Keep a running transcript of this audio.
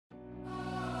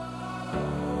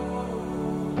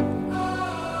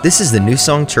This is the New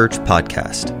Song Church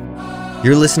podcast.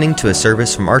 You're listening to a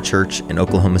service from our church in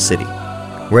Oklahoma City.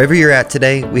 Wherever you're at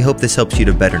today, we hope this helps you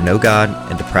to better know God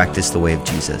and to practice the way of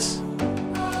Jesus.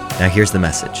 Now here's the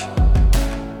message.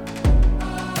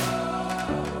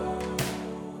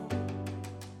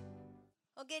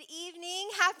 Well, good evening.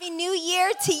 Happy New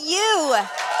Year to you.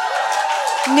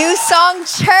 New Song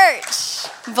Church,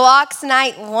 Blocks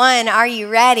Night 1. Are you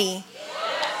ready?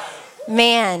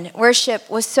 Man, worship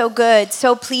was so good,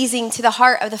 so pleasing to the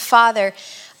heart of the Father.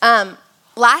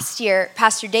 Last year,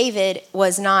 Pastor David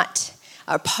was not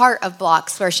a part of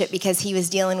Blocks worship because he was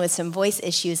dealing with some voice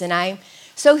issues, and I'm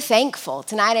so thankful.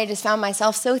 Tonight, I just found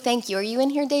myself so thankful. Are you in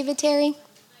here, David Terry?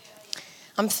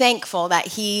 I'm thankful that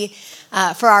he,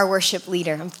 for our worship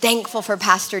leader. I'm thankful for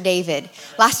Pastor David.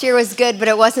 Last year was good, but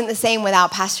it wasn't the same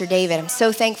without Pastor David. I'm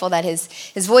so thankful that his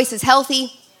voice is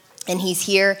healthy and he's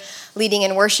here leading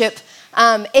in worship.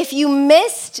 If you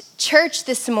missed church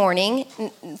this morning,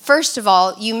 first of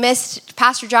all, you missed,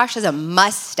 Pastor Josh has a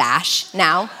mustache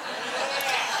now.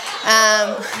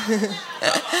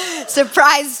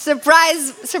 Surprise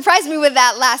me with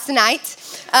that last night.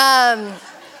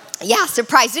 Yeah,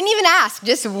 surprise, didn't even ask,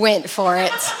 just went for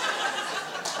it.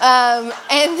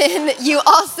 And then you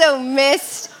also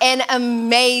missed an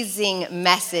amazing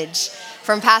message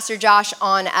from Pastor Josh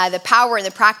on the power and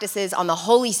the practices on the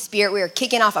Holy Spirit. We are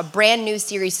kicking off a brand new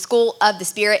series, School of the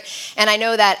Spirit. And I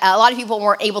know that a lot of people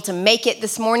weren't able to make it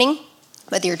this morning,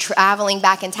 whether you're traveling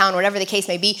back in town, whatever the case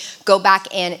may be, go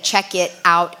back and check it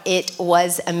out. It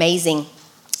was amazing.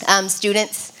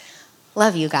 Students,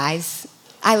 love you guys.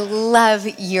 I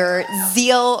love your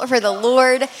zeal for the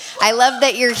Lord. I love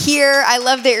that you're here. I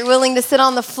love that you're willing to sit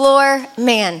on the floor.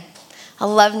 Man, I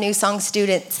love New Song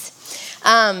students.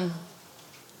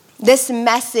 This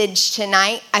message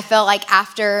tonight, I felt like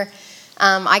after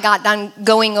I got done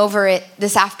going over it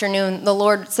this afternoon, the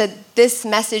Lord said this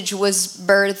message was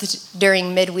birthed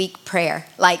during midweek prayer,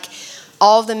 like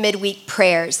all the midweek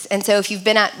prayers. And so if you've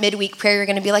been at midweek prayer, you're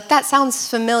going to be like, that sounds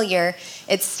familiar.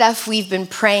 It's stuff we've been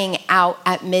praying out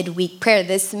at midweek prayer.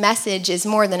 This message is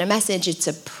more than a message, it's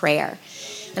a prayer.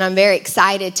 And I'm very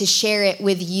excited to share it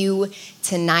with you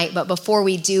tonight. But before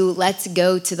we do, let's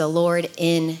go to the Lord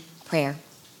in prayer.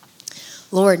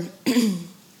 Lord,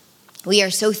 we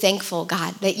are so thankful,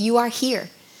 God, that you are here,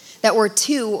 that where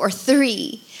two or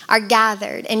three are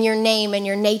gathered in your name and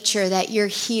your nature, that you're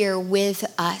here with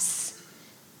us,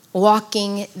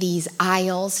 walking these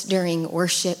aisles during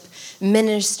worship,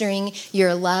 ministering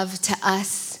your love to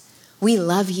us. We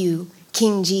love you,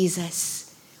 King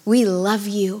Jesus. We love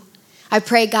you. I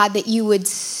pray, God, that you would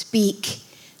speak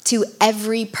to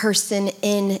every person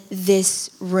in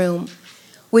this room.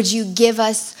 Would you give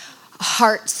us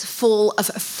hearts full of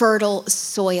fertile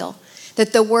soil,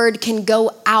 that the word can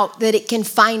go out, that it can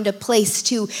find a place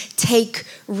to take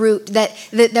root,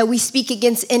 that we speak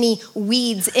against any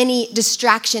weeds, any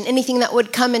distraction, anything that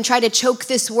would come and try to choke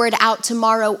this word out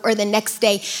tomorrow or the next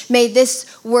day. May this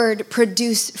word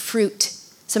produce fruit,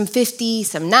 some 50,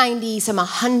 some 90, some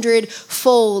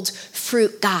 100-fold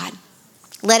fruit, God.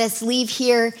 Let us leave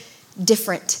here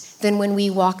different than when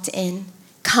we walked in.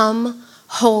 Come,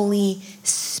 Holy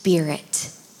Spirit.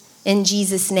 In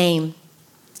Jesus' name,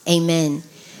 amen.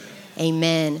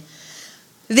 Amen.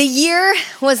 The year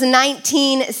was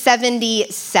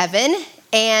 1977,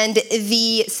 and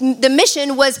the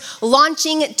mission was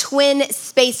launching twin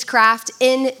spacecraft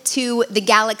into the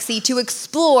galaxy to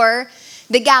explore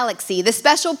the galaxy. The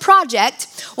special project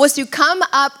was to come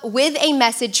up with a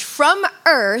message from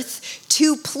Earth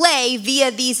to play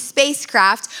via these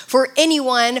spacecraft for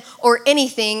anyone or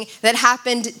anything that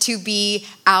happened to be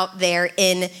out there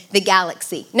in the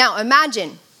galaxy. Now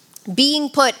imagine being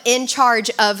put in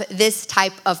charge of this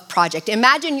type of project.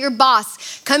 Imagine your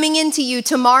boss coming into you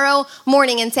tomorrow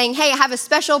morning and saying, hey, I have a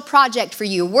special project for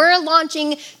you. We're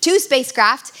launching 2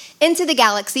 spacecraft into the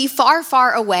galaxy far,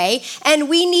 far away, and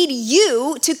we need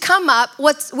you to come up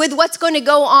with what's going to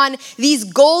go on these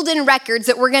golden records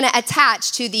that we're going to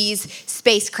attach to these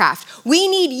spacecraft. We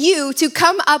need you to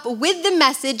come up with the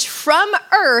message from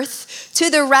Earth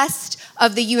to the rest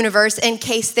of the universe in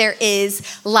case there is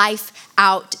life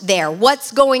out there.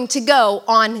 What's going to go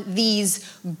on these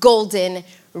golden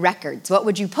records? What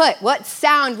would you put? What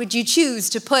sound would you choose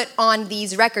to put on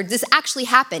these records? This actually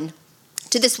happened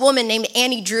to this woman named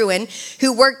Annie Druin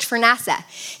who worked for NASA.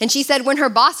 And she said when her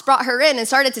boss brought her in and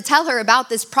started to tell her about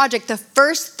this project, the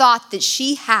first thought that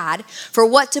she had for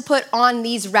what to put on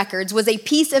these records was a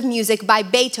piece of music by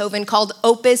Beethoven called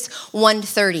Opus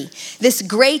 130. This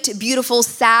great, beautiful,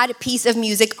 sad piece of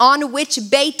music on which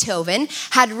Beethoven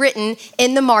had written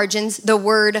in the margins the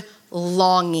word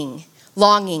longing.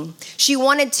 longing. She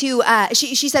wanted to,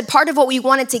 she said part of what we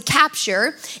wanted to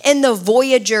capture in the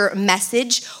Voyager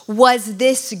message was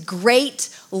this great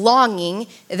longing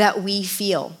that we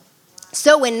feel.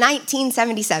 So in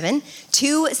 1977,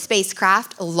 2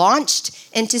 spacecraft launched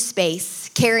into space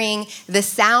carrying the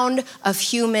sound of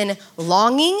human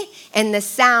longing and the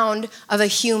sound of a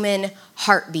human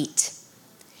heartbeat.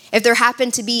 If there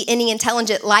happened to be any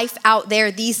intelligent life out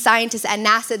there, these scientists at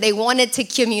NASA, they wanted to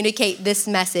communicate this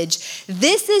message.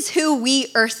 This is who we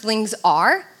earthlings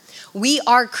are. We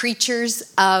are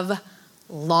creatures of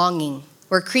longing.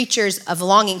 We're creatures of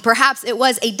longing. Perhaps it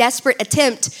was a desperate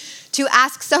attempt to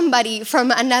ask somebody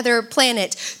from another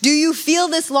planet, do you feel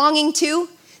this longing too?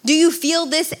 Do you feel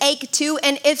this ache too?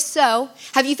 And if so,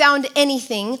 have you found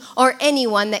anything or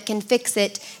anyone that can fix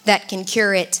it, that can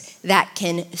cure it, that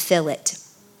can fill it?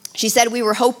 She said we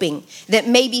were hoping that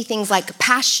maybe things like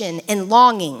passion and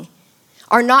longing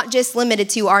are not just limited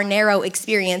to our narrow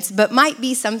experience, but might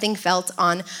be something felt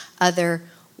on other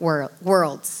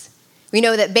worlds. We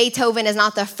know that Beethoven is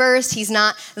not the first, he's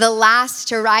not the last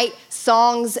to write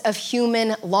songs of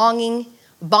human longing.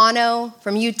 Bono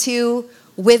from U2,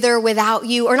 With or Without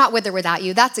You, or not With or Without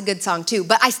You, that's a good song too,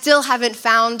 but I still haven't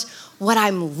found what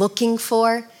I'm looking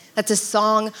for. That's a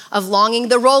song of longing.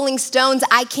 The Rolling Stones,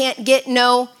 I Can't Get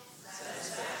No.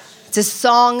 It's a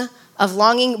song of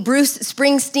longing. Bruce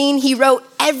Springsteen, he wrote,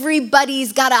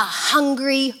 Everybody's Got a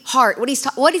Hungry Heart. What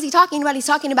is he talking about? He's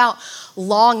talking about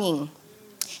longing.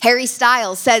 Harry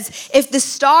Styles says, if the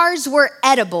stars were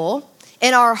edible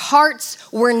and our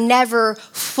hearts were never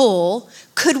full,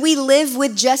 could we live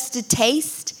with just a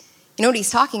taste? You know what he's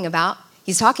talking about?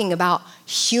 He's talking about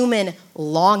human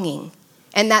longing,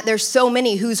 and that there's so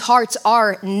many whose hearts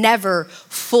are never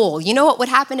full. You know what would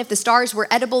happen if the stars were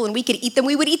edible and we could eat them?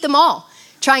 We would eat them all,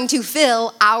 trying to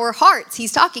fill our hearts.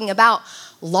 He's talking about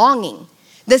longing.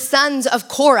 The sons of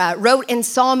Korah wrote in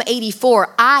Psalm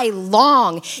 84, I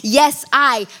long, yes,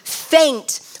 I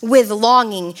faint with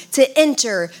longing to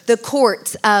enter the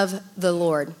courts of the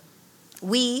Lord.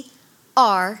 We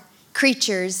are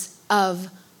creatures of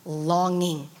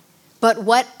longing. But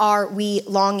what are we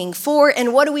longing for?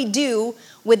 And what do we do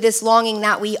with this longing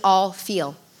that we all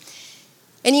feel?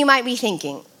 And you might be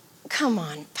thinking, come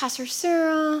on, Pastor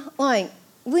Sarah,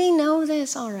 we know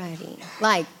this already.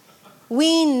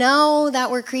 We know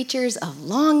that we're creatures of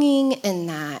longing and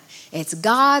that it's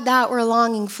God that we're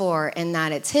longing for and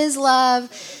that it's His love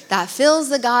that fills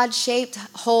the God-shaped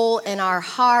hole in our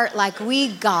heart. We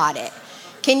got it.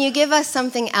 Can you give us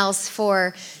something else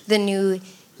for the new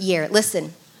year?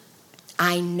 Listen,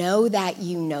 I know that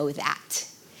you know that.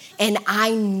 And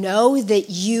I know that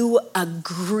you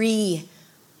agree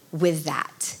with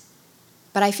that.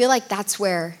 But I feel like that's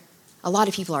where a lot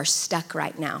of people are stuck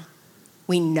right now.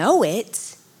 We know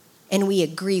it, and we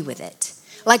agree with it.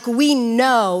 We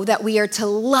know that we are to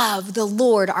love the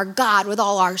Lord, our God, with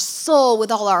all our soul,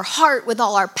 with all our heart, with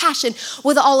all our passion,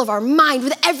 with all of our mind,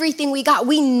 with everything we got.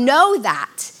 We know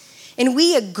that, and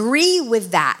we agree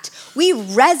with that. We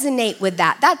resonate with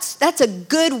that. That's a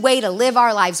good way to live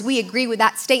our lives. We agree with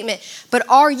that statement, but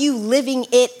are you living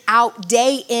it out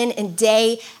day in and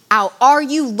day out? Are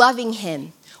you loving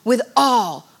Him with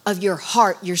all of your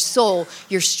heart, your soul,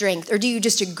 your strength? Or do you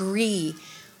just agree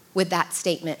with that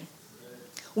statement?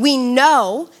 We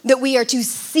know that we are to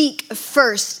seek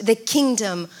first the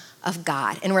kingdom of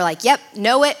God. And we're like, yep,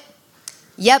 know it.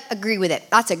 Yep, agree with it.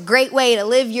 That's a great way to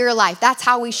live your life. That's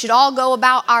how we should all go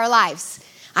about our lives.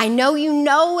 I know you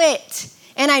know it.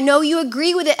 And I know you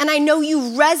agree with it. And I know you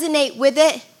resonate with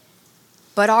it.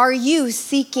 But are you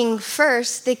seeking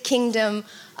first the kingdom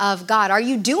of God? Are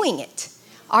you doing it?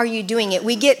 Are you doing it?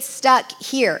 We get stuck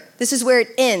here. This is where it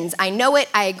ends. I know it.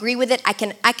 I agree with it. I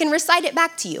can recite it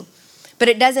back to you. But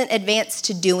it doesn't advance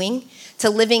to doing, to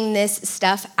living this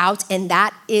stuff out. And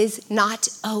that is not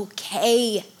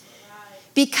okay.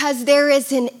 Because there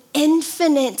is an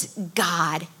infinite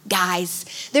God,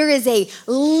 guys. There is a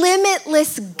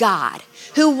limitless God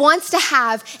who wants to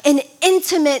have an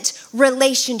intimate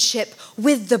relationship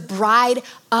with the bride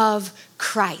of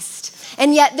Christ.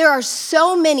 And yet there are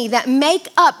so many that make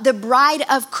up the bride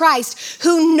of Christ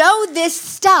who know this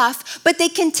stuff, but they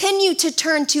continue to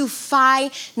turn to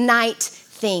finite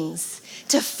things,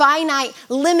 to finite,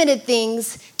 limited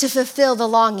things to fulfill the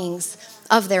longings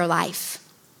of their life.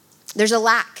 There's a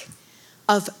lack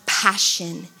of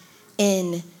passion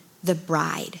in the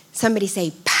bride. Somebody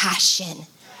say passion.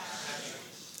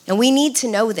 And we need to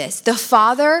know this. The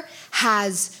Father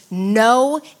has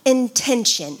no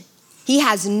intention. He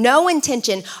has no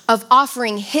intention of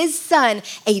offering His Son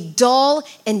a dull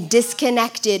and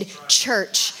disconnected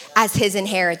church as His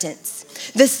inheritance.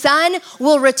 The Son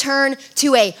will return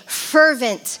to a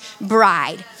fervent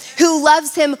bride who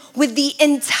loves him with the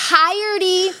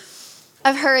entirety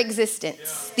of her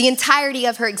existence. The entirety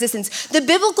of her existence. The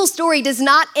biblical story does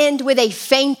not end with a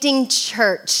fainting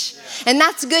church. And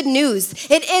that's good news.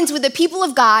 It ends with the people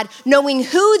of God knowing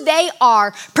who they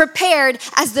are, prepared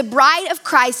as the bride of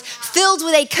Christ, filled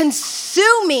with a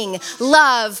consuming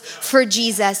love for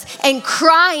Jesus and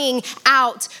crying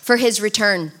out for his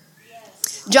return.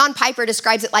 John Piper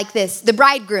describes it like this. The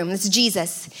bridegroom, this is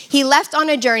Jesus, he left on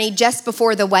a journey just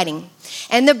before the wedding.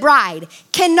 And the bride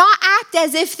cannot act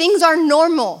as if things are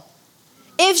normal.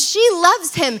 If she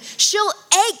loves him, she'll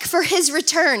ache for his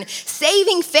return.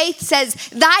 Saving faith says,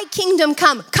 thy kingdom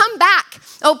come back,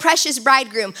 oh precious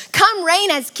bridegroom. Come reign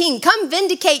as king, come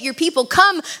vindicate your people,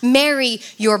 come marry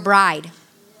your bride.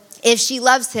 If she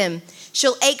loves him,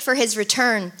 she'll ache for his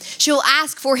return. She'll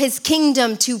ask for his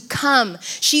kingdom to come.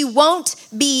 She won't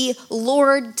be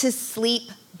lured to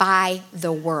sleep by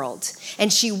the world.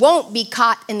 And she won't be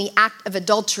caught in the act of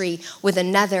adultery with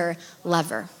another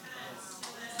lover.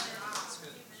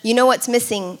 You know what's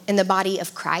missing in the body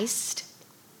of Christ?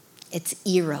 It's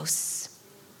eros.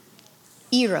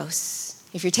 Eros.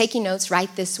 If you're taking notes,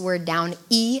 write this word down.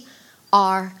 E-R-O-S.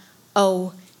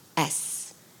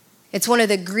 It's one of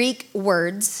the Greek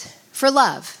words for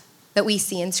love that we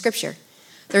see in Scripture.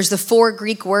 There's the 4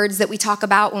 Greek words that we talk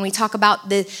about when we talk about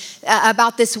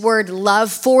this word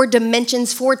love. 4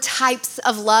 dimensions, 4 types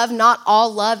of love. Not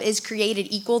all love is created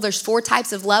equal. There's 4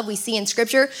 types of love we see in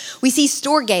Scripture. We see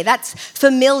storge, that's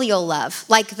familial love,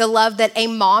 like the love that a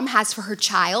mom has for her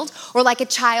child or like a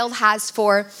child has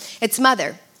for its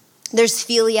mother. There's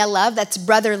philia love, that's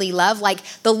brotherly love, like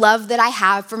the love that I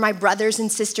have for my brothers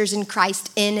and sisters in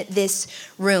Christ in this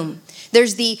room.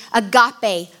 There's the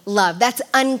agape love, that's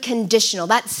unconditional,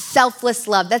 that's selfless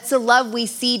love. That's the love we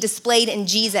see displayed in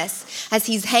Jesus as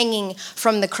he's hanging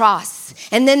from the cross.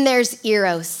 And then there's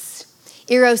eros.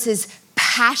 Eros is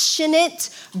passionate,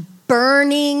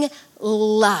 burning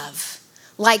love,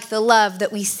 like the love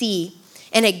that we see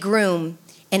in a groom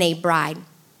and a bride.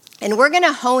 And we're going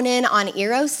to hone in on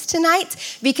eros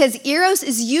tonight because eros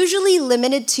is usually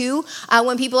limited to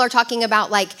when people are talking about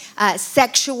like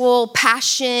sexual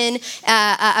passion,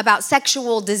 about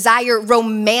sexual desire,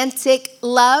 romantic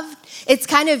love. It's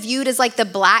kind of viewed as like the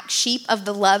black sheep of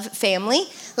the love family.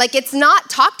 Like it's not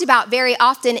talked about very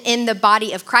often in the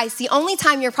body of Christ. The only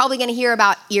time you're probably going to hear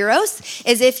about eros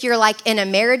is if you're like in a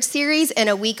marriage series in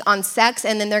a week on sex,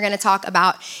 and then they're going to talk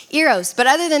about eros. But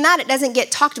other than that, it doesn't get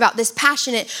talked about, this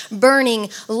passionate, burning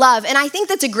love. And I think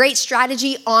that's a great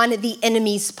strategy on the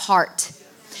enemy's part.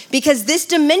 Because this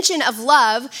dimension of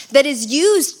love that is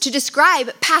used to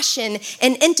describe passion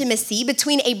and intimacy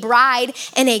between a bride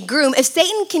and a groom, if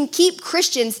Satan can keep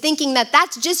Christians thinking that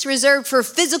that's just reserved for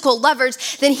physical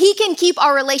lovers, then he can keep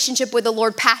our relationship with the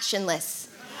Lord passionless.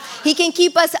 He can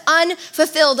keep us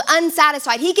unfulfilled,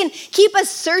 unsatisfied. He can keep us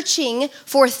searching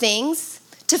for things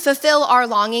to fulfill our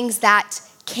longings that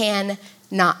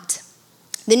cannot.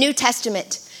 The New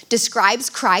Testament describes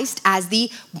Christ as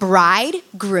the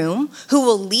bridegroom who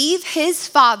will leave his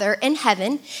Father in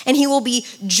heaven and he will be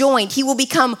joined. He will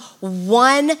become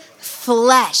one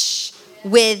flesh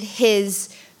with his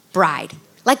bride.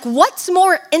 Like, what's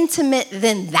more intimate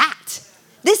than that?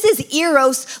 This is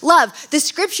eros love. The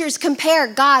scriptures compare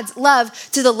God's love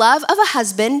to the love of a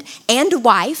husband and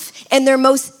wife and their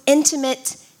most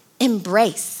intimate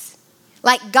embrace.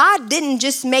 Like, God didn't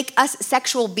just make us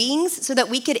sexual beings so that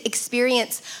we could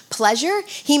experience pleasure.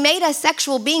 He made us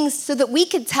sexual beings so that we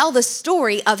could tell the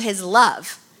story of his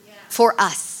love for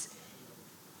us.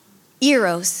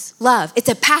 Eros love. It's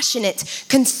a passionate,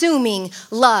 consuming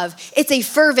love. It's a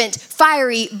fervent,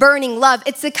 fiery, burning love.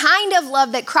 It's the kind of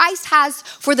love that Christ has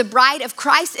for the bride of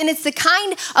Christ, and it's the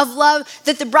kind of love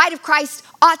that the bride of Christ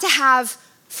ought to have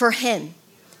for him.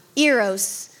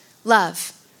 Eros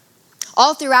love.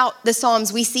 All throughout the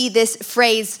Psalms, we see this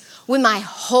phrase, with my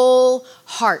whole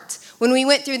heart. When we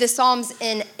went through the Psalms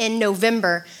in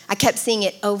November, I kept seeing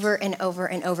it over and over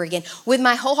and over again. With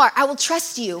my whole heart, I will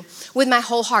trust you with my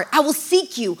whole heart. I will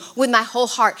seek you with my whole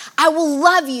heart. I will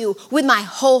love you with my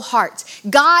whole heart.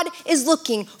 God is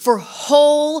looking for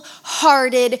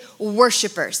wholehearted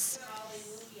worshipers.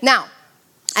 Now,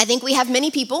 I think we have many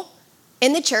people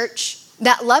in the church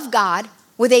that love God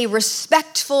with a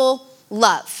respectful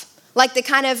love. Like the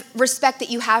kind of respect that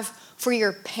you have for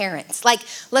your parents. Like,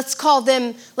 let's call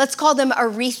them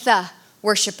Aretha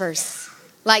worshipers.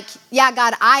 Like, yeah,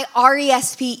 God, I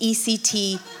respect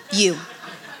you.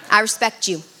 I respect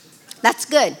you. That's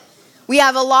good. We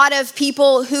have a lot of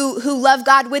people who love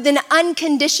God with an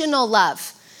unconditional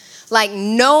love. Like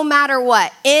no matter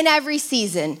what, in every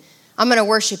season, I'm going to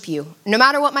worship you. No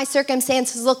matter what my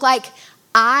circumstances look like,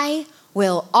 I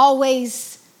will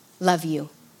always love you.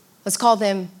 Let's call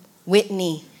them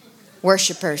Whitney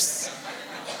worshipers.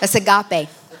 That's agape.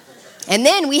 And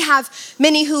then we have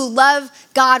many who love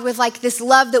God with like this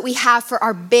love that we have for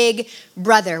our big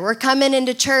brother. We're coming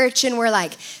into church and we're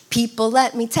like, people,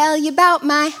 let me tell you about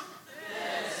my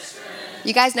best friend.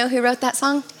 You guys know who wrote that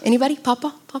song? Anybody?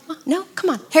 Papa? No?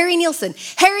 Come on. Harry Nilsson.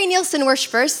 Harry Nilsson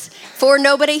worshipers, for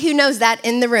nobody who knows that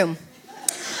in the room.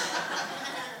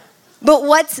 But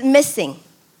what's missing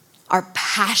are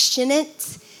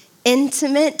passionate,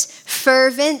 intimate,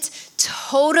 fervent,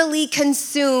 totally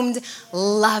consumed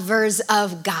lovers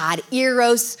of God,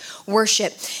 eros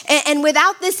worship. And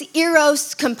without this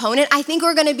eros component, I think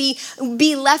we're going to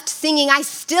be left singing, I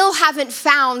still haven't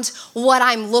found what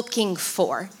I'm looking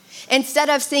for. Instead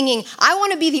of singing, I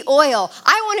want to be the oil,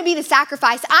 I want to be the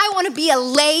sacrifice, I want to be a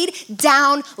laid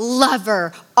down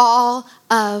lover all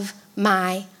of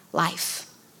my life.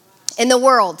 In the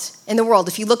world,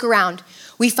 if you look around,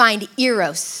 we find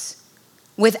eros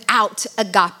without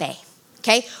agape,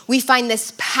 okay? We find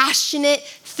this passionate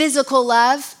physical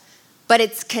love, but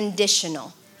it's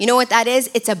conditional. You know what that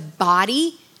is? It's a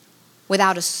body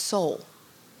without a soul.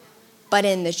 But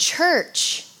in the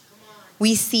church,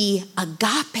 we see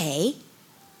agape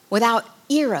without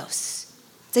eros.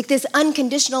 It's like this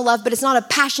unconditional love, but it's not a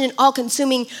passionate,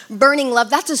 all-consuming, burning love.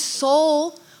 That's a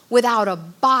soul without a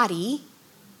body.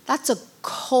 That's a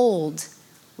cold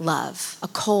love, a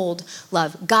cold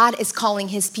love. God is calling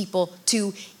his people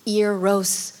to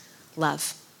eros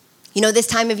love. You know, this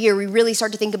time of year, we really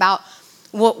start to think about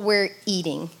what we're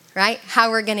eating, right?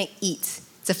 How we're gonna eat.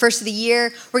 It's the first of the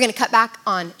year. We're gonna cut back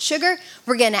on sugar.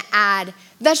 We're gonna add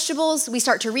vegetables. We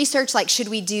start to research, like, should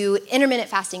we do intermittent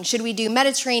fasting? Should we do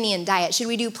Mediterranean diet? Should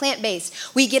we do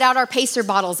plant-based? We get out our Pacer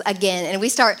bottles again and we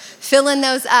start filling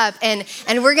those up and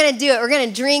we're gonna do it. We're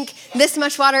gonna drink this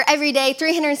much water every day,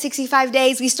 365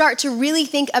 days. We start to really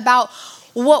think about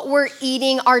what we're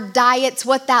eating, our diets,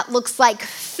 what that looks like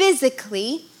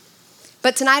physically.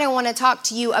 But tonight I wanna talk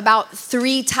to you about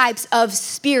 3 types of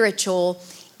spiritual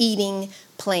eating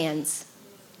plans.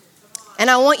 And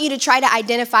I want you to try to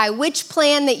identify which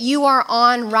plan that you are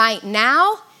on right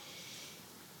now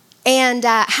and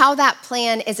how that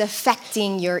plan is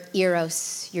affecting your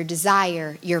eros, your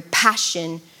desire, your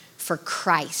passion for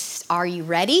Christ. Are you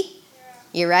ready?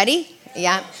 You ready?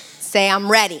 Yeah. Say,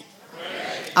 I'm ready.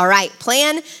 All right.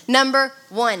 Plan number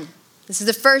 1. This is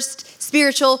the first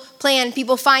spiritual plan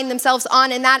people find themselves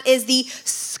on, and that is the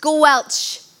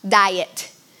squelch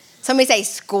diet. Somebody say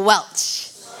squelch.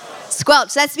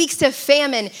 Squelch, that speaks to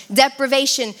famine,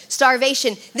 deprivation,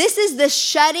 starvation. This is the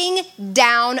shutting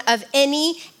down of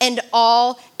any and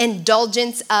all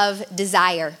indulgence of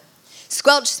desire.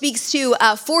 Squelch speaks to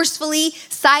forcefully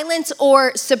silence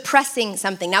or suppressing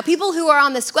something. Now, people who are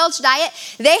on the squelch diet,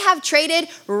 they have traded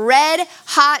red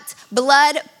hot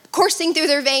blood coursing through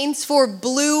their veins for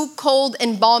blue, cold,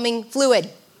 embalming fluid.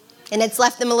 And it's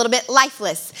left them a little bit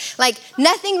lifeless. Like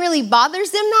nothing really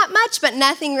bothers them that much, but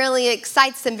nothing really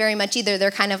excites them very much either.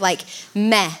 They're kind of like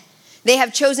meh. They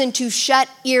have chosen to shut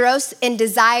eros and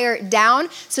desire down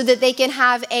so that they can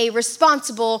have a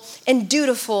responsible and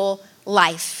dutiful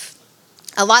life.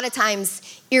 A lot of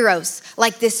times, eros,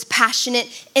 like this passionate,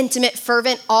 intimate,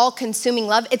 fervent, all-consuming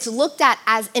love, it's looked at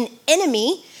as an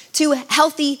enemy to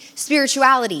healthy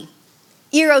spirituality.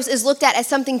 Eros is looked at as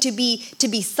something to be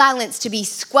silenced, to be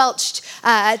squelched,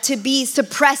 to be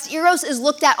suppressed. Eros is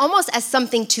looked at almost as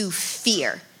something to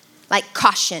fear, like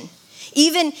caution.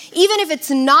 Even if it's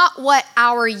not what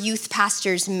our youth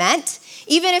pastors meant,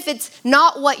 even if it's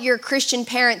not what your Christian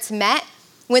parents meant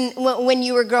when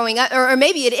you were growing up, or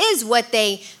maybe it is what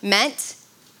they meant,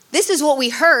 this is what we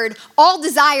heard: all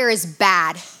desire is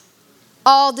bad.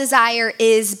 All desire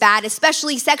is bad,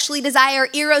 especially sexually desire,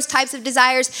 eros types of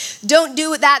desires. Don't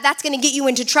do that. That's going to get you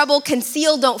into trouble.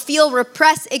 Conceal, don't feel,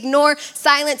 repress, ignore,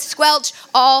 silence, squelch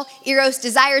all eros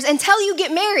desires until you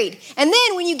get married. And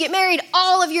then when you get married,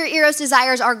 all of your eros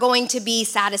desires are going to be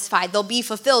satisfied. They'll be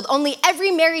fulfilled. Only every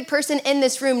married person in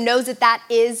this room knows that that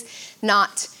is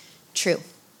not true.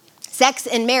 Sex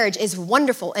in marriage is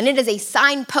wonderful, and it is a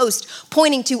signpost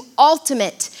pointing to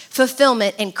ultimate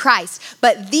fulfillment in Christ.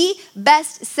 But the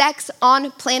best sex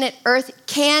on planet Earth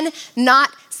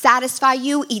cannot satisfy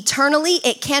you eternally.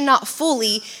 It cannot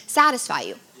fully satisfy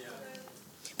you.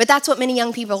 But that's what many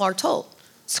young people are told.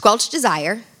 Squelch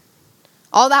desire.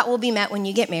 All that will be met when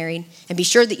you get married, and be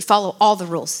sure that you follow all the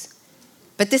rules.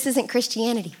 But this isn't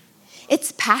Christianity.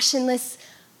 It's passionless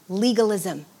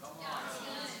legalism.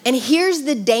 And here's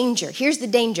the danger.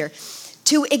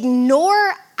 To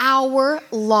ignore our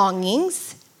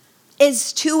longings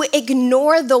is to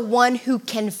ignore the one who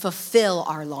can fulfill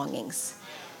our longings.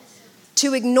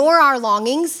 To ignore our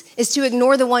longings is to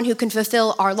ignore the one who can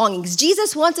fulfill our longings.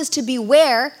 Jesus wants us to be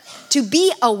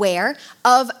aware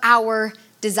of our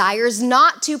desires,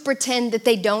 not to pretend that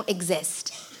they don't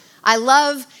exist. I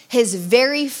love his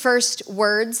very first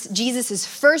words, Jesus'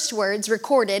 first words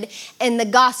recorded in the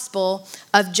Gospel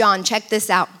of John. Check this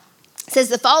out. It says,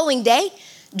 the following day,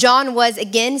 John was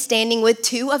again standing with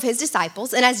two of his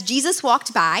disciples, and as Jesus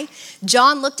walked by,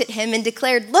 John looked at him and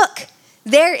declared, "Look,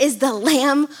 there is the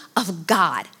Lamb of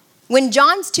God." When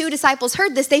John's two disciples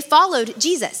heard this, they followed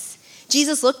Jesus.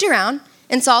 Jesus looked around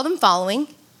and saw them following.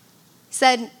 He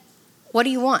said, "What do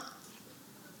you want?"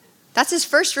 That's his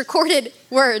first recorded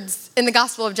words in the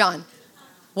Gospel of John.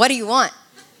 "What do you want?"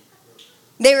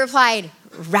 They replied,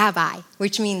 "Rabbi,"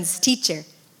 which means teacher.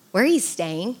 "Where are you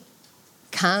staying?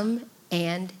 Come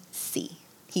and see,"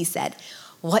 he said.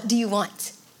 "What do you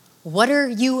want? What are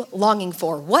you longing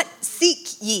for? What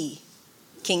seek ye?"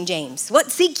 King James. "What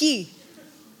seek ye?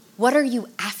 What are you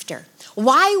after?"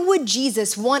 Why would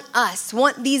Jesus want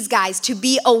these guys to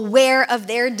be aware of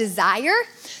their desire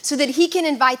so that he can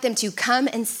invite them to come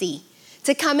and see?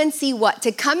 To come and see what?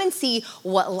 To come and see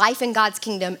what life in God's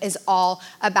kingdom is all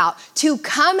about. To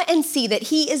come and see that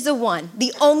he is the one,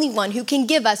 the only one who can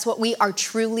give us what we are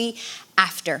truly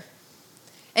after.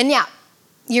 And yeah,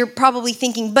 you're probably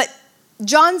thinking, but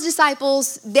John's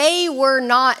disciples, they were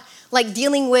not like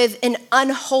dealing with an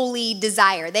unholy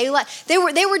desire. They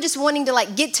were just wanting to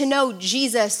like get to know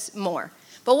Jesus more.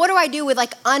 But what do I do with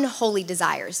like unholy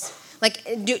desires? Like,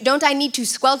 don't I need to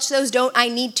squelch those? Don't I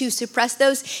need to suppress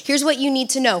those? Here's what you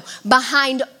need to know.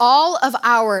 Behind all of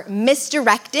our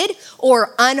misdirected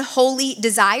or unholy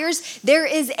desires, there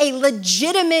is a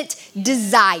legitimate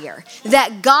desire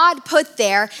that God put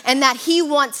there and that he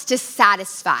wants to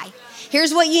satisfy.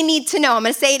 Here's what you need to know. I'm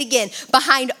going to say it again.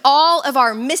 Behind all of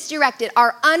our misdirected,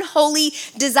 our unholy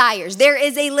desires, there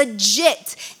is a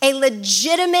legitimate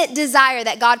desire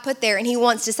that God put there and he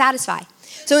wants to satisfy.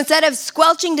 So instead of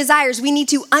squelching desires, we need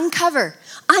to uncover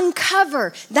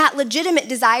that legitimate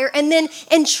desire and then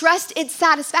entrust its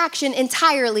satisfaction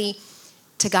entirely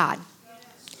to God.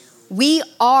 We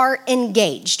are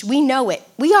engaged. We know it.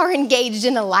 We are engaged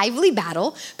in a lively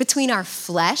battle between our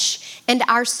flesh and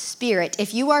our spirit.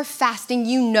 If you are fasting,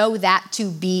 you know that to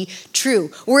be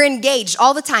true. We're engaged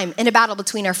all the time in a battle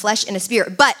between our flesh and a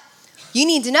spirit. But you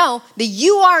need to know that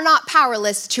you are not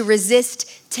powerless to resist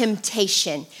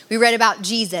temptation. We read about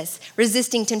Jesus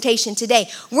resisting temptation today.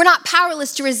 We're not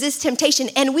powerless to resist temptation,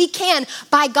 and we can,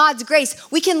 by God's grace,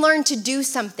 we can learn to do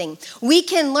something. We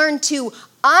can learn to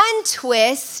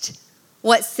untwist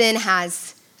what sin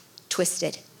has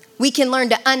twisted. We can learn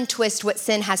to untwist what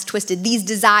sin has twisted, these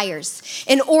desires,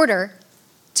 in order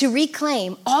to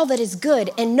reclaim all that is good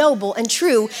and noble and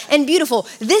true and beautiful.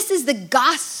 This is the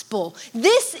gospel.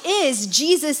 This is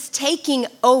Jesus taking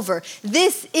over.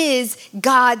 This is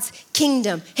God's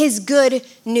kingdom, his good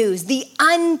news, the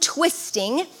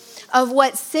untwisting of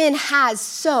what sin has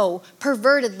so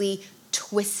pervertedly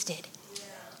twisted.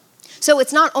 So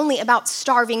it's not only about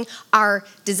starving our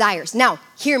desires. Now,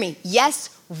 hear me. Yes,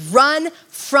 run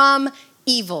from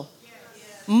evil.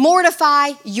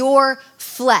 Mortify your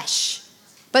flesh.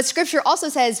 But scripture also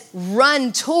says,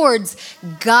 run towards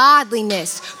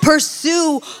godliness,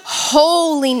 pursue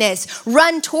holiness,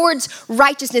 run towards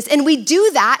righteousness. And we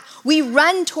do that, we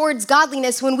run towards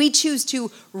godliness when we choose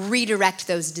to redirect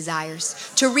those desires,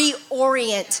 to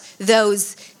reorient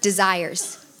those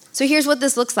desires. So here's what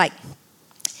this looks like.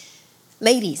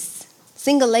 Ladies,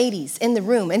 single ladies in the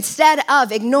room, instead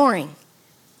of ignoring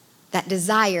that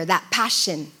desire, that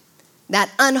passion, that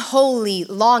unholy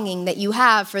longing that you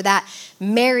have for that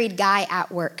married guy at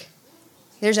work.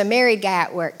 There's a married guy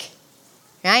at work,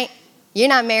 right? You're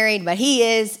not married, but he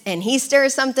is, and he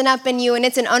stirs something up in you, and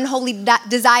it's an unholy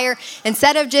desire.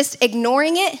 Instead of just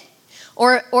ignoring it,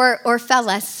 or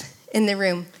fellas in the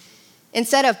room,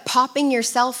 instead of popping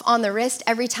yourself on the wrist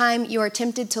every time you are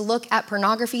tempted to look at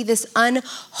pornography, this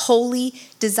unholy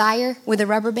desire with a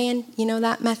rubber band, you know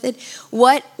that method?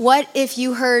 What if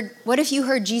you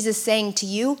heard Jesus saying to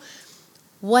you,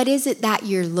 what is it that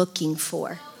you're looking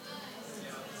for?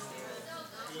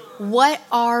 What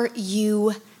are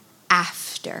you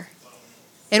after?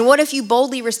 And what if you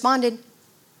boldly responded,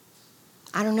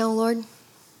 I don't know, Lord.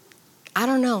 I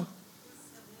don't know.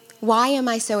 Why am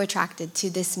I so attracted to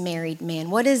this married man?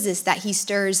 What is this that he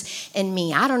stirs in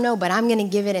me? I don't know, but I'm going to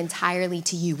give it entirely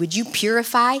to you. Would you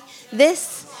purify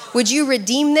this? Would you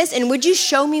redeem this? And would you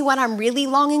show me what I'm really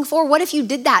longing for? What if you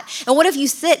did that? And what if you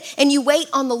sit and you wait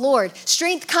on the Lord?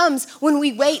 Strength comes when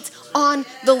we wait on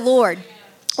the Lord.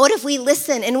 What if we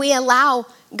listen and we allow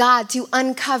God to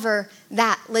uncover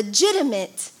that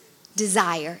legitimate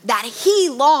desire that he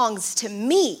longs to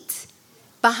meet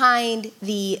behind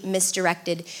the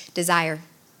misdirected desire?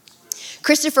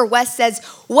 Christopher West says,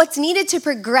 what's needed to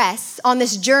progress on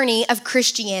this journey of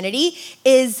Christianity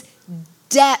is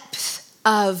depth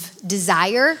of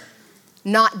desire,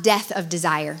 not death of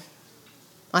desire.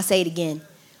 I'll say it again.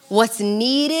 What's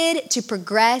needed to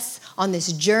progress on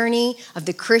this journey of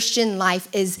the Christian life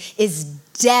is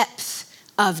depth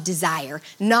of desire,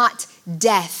 not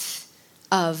death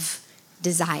of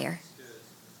desire.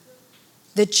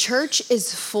 The church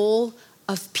is full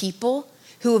of people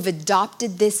who have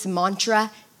adopted this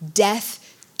mantra,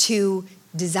 death to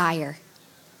desire.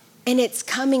 And it's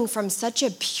coming from such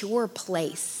a pure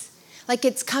place. Like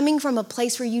it's coming from a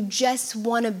place where you just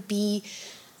want to be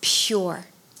pure.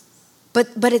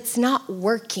 But it's not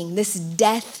working, this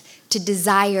death to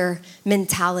desire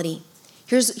mentality.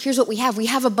 Here's what we have. We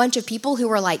have a bunch of people who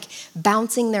are like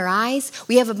bouncing their eyes.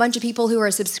 We have a bunch of people who are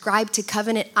subscribed to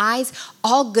covenant eyes.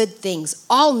 All good things,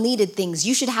 all needed things.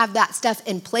 You should have that stuff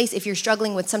in place if you're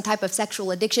struggling with some type of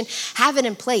sexual addiction. Have it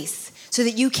in place so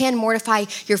that you can mortify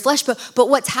your flesh. But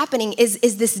what's happening is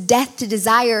this death to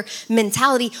desire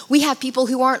mentality. We have people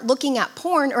who aren't looking at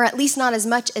porn, or at least not as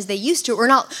much as they used to, or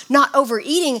not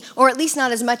overeating, or at least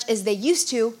not as much as they used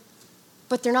to,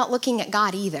 but they're not looking at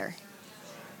God either.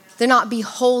 They're not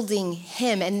beholding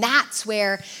him. And that's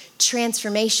where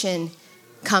transformation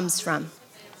comes from.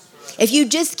 If you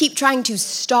just keep trying to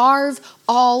starve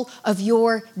all of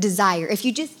your desire, if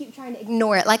you just keep trying to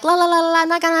ignore it, like la la la la, I'm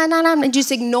not gonna, and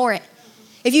just ignore it.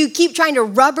 If you keep trying to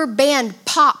rubber band,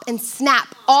 pop, and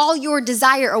snap all your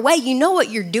desire away, you know what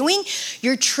you're doing?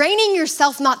 You're training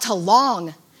yourself not to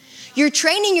long. You're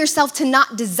training yourself to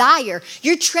not desire.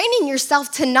 You're training yourself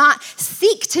to not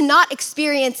seek, to not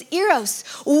experience eros.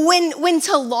 When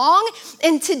to long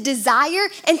and to desire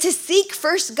and to seek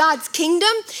first God's kingdom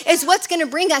is what's going to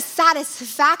bring us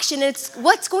satisfaction. It's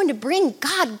what's going to bring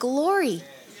God glory.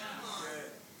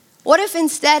 What if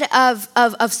instead of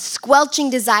squelching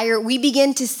desire, we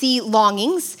begin to see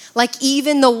longings, like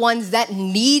even the ones that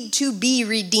need to be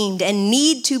redeemed and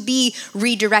need to be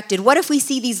redirected? What if we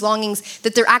see these longings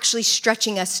that they're actually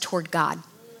stretching us toward God?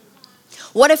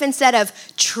 What if instead of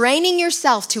training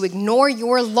yourself to ignore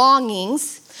your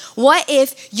longings, what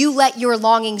if you let your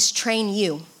longings train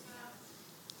you?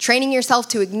 Training yourself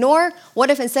to ignore, what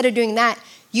if instead of doing that,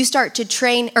 you start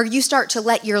to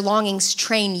let your longings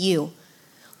train you?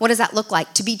 What does that look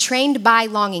like? To be trained by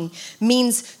longing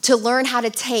means to learn how to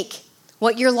take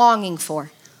what you're longing for.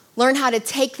 Learn how to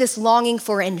take this longing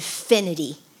for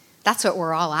infinity. That's what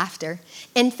we're all after.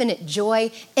 Infinite joy,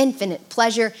 infinite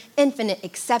pleasure, infinite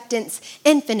acceptance,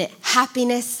 infinite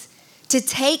happiness. To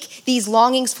take these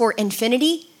longings for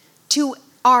infinity to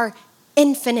our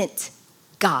infinite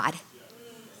God.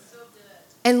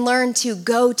 And learn to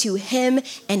go to him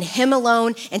and him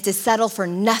alone and to settle for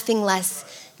nothing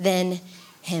less than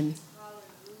him.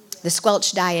 The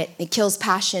squelch diet, it kills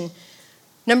passion.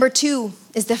 Number 2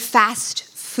 is the fast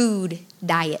food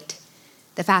diet.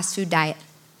 The fast food diet.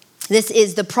 This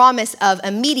is the promise of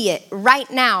immediate, right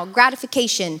now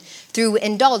gratification through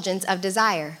indulgence of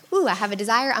desire. Ooh, I have a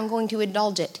desire, I'm going to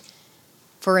indulge it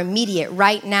for immediate,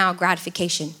 right now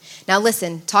gratification. Now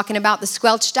listen, talking about the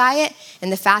squelch diet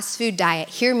and the fast food diet,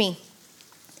 hear me.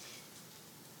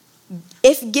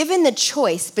 If given the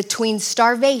choice between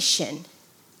starvation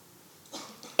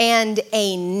and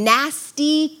a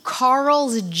nasty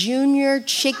Carl's Jr.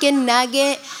 chicken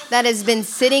nugget that has been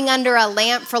sitting under a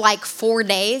lamp for like 4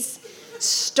 days,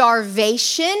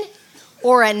 starvation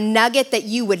or a nugget that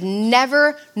you would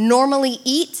never normally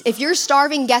eat, if you're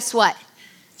starving, guess what?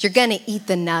 You're gonna eat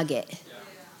the nugget.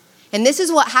 And this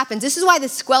is what happens. This is why the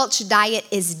squelch diet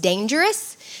is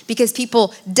dangerous, because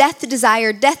people, death to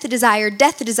desire, death to desire,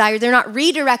 death to desire. They're not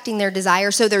redirecting their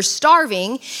desire, so they're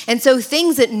starving. And so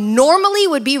things that normally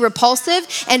would be repulsive,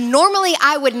 and normally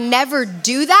I would never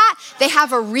do that, they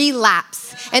have a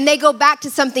relapse. And they go back to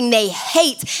something they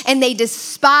hate and they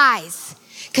despise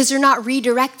because they're not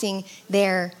redirecting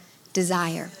their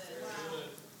desire.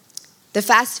 The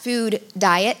fast food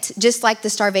diet, just like the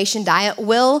starvation diet,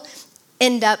 will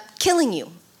end up killing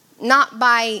you. Not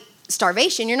by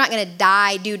starvation. You're not going to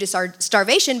die due to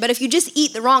starvation, but if you just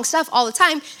eat the wrong stuff all the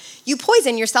time, you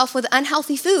poison yourself with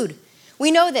unhealthy food, We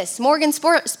know this. Morgan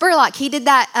Spurlock, he did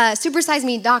that Super Size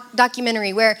Me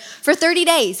documentary where for 30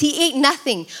 days he ate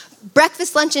nothing.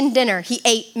 Breakfast, lunch, and dinner, he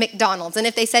ate McDonald's. And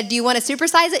if they said, do you want to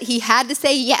supersize it? He had to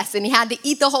say yes, and he had to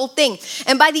eat the whole thing.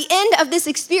 And by the end of this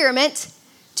experiment,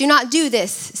 do not do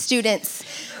this, students.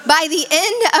 By the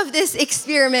end of this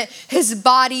experiment, his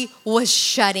body was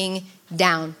shutting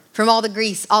down from all the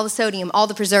grease, all the sodium, all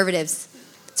the preservatives.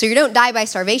 So you don't die by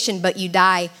starvation, but you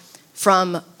die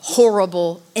from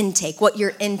horrible intake, what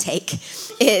your intake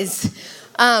is.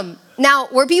 Now,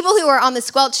 where people who are on the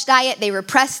squelch diet, they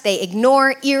repress, they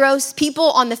ignore eros.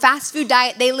 People on the fast food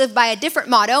diet, they live by a different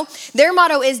motto. Their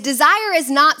motto is, desire is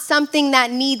not something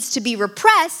that needs to be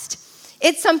repressed.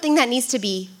 It's something that needs to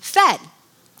be fed,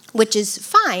 which is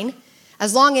fine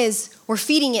as long as we're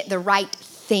feeding it the right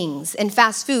things. And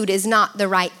fast food is not the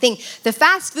right thing. The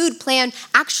fast food plan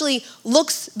actually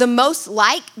looks the most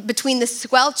like, between the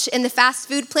squelch and the fast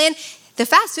food plan, the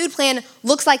fast food plan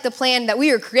looks like the plan that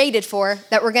we were created for,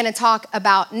 that we're going to talk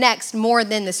about next, more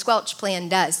than the squelch plan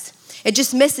does. It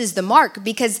just misses the mark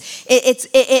because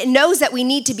it knows that we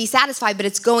need to be satisfied, but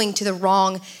it's going to the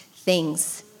wrong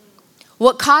things.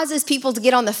 What causes people to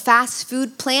get on the fast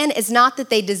food plan is not that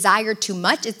they desire too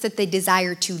much, it's that they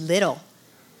desire too little.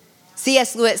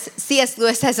 C.S. Lewis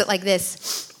says it like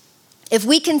this: if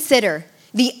we consider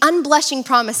the unblushing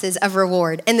promises of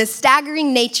reward and the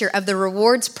staggering nature of the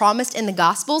rewards promised in the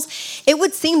Gospels, it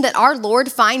would seem that our Lord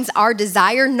finds our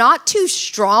desire not too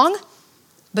strong,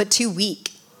 but too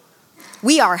weak.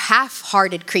 We are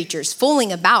half-hearted creatures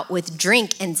fooling about with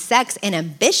drink and sex and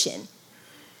ambition,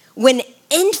 when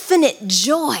infinite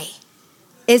joy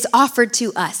is offered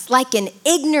to us, like an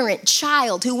ignorant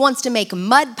child who wants to make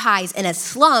mud pies in a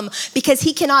slum because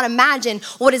he cannot imagine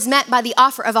what is meant by the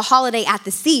offer of a holiday at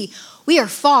the sea. We are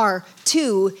far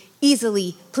too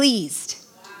easily pleased.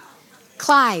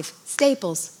 Clive,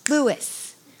 Staples,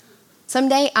 Lewis.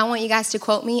 Someday I want you guys to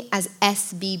quote me as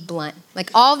S.B. Blunt.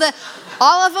 Like all of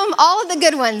the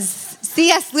good ones.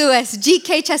 C.S. Lewis,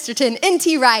 G.K. Chesterton,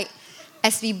 N.T. Wright,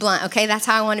 S.B. Blunt. Okay, that's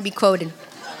how I want to be quoted.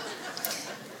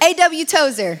 A.W.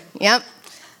 Tozer, yep.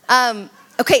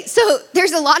 Okay, so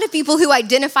there's a lot of people who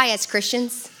identify as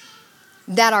Christians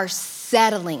that are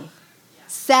settling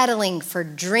for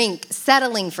drink,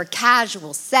 settling for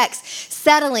casual sex,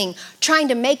 trying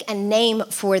to make a name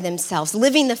for themselves,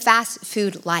 living the fast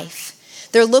food life.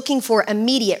 They're looking for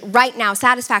immediate, right now,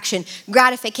 satisfaction,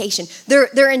 gratification.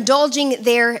 They're indulging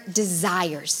their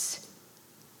desires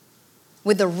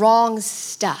with the wrong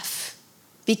stuff,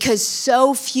 because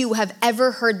so few have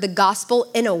ever heard the gospel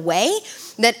in a way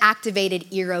that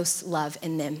activated eros love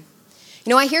in them. You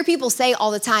know, I hear people say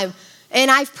all the time, and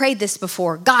I've prayed this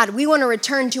before, God, we want to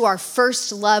return to our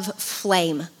first love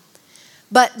flame.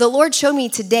 But the Lord showed me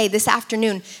today, this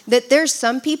afternoon, that there's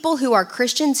some people who are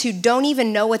Christians who don't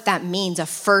even know what that means, a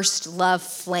first love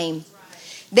flame.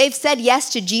 They've said yes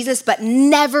to Jesus, but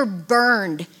never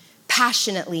burned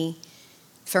passionately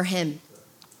for him.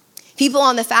 People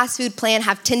on the fast food plan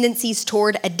have tendencies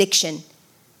toward addiction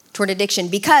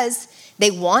because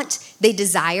they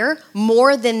desire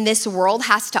more than this world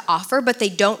has to offer, but they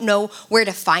don't know where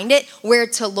to find it, where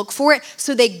to look for it.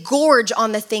 So they gorge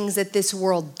on the things that this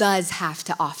world does have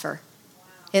to offer.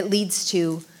 It leads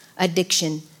to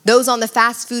addiction. Those on the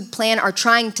fast food plan are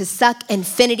trying to suck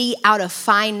infinity out of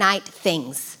finite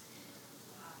things.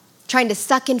 Trying to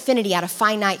suck infinity out of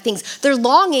finite things. They're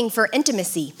longing for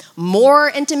intimacy, more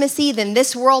intimacy than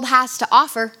this world has to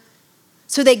offer.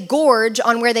 So they gorge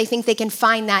on where they think they can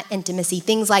find that intimacy.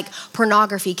 Things like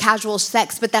pornography, casual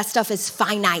sex, but that stuff is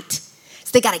finite.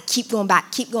 So they got to keep going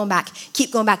back.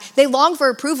 They long for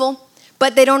approval,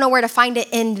 but they don't know where to find it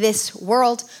in this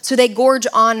world. So they gorge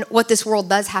on what this world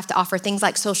does have to offer. Things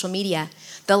like social media,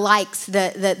 the likes,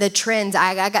 the trends.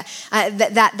 I got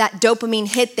that dopamine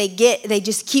hit they get. They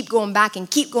just keep going back,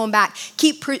 keep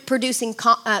producing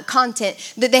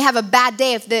content. That they have a bad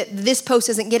day if this post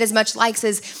doesn't get as much likes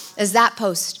as that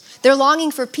post. They're longing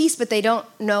for peace, but they don't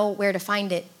know where to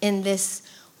find it in this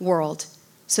world.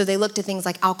 So they look to things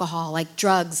like alcohol, like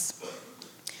drugs,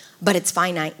 but it's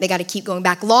finite. They got to keep going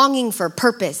back, longing for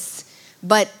purpose,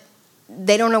 but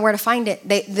they don't know where to find it.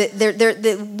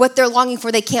 What they're longing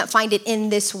for, they can't find it in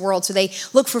this world. So they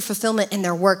look for fulfillment in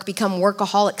their work, become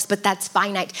workaholics, but that's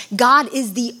finite. God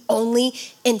is the only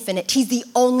infinite. He's the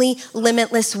only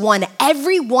limitless one.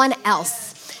 Everything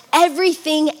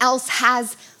else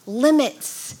has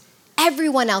limits.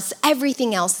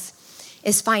 Everything else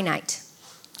is finite.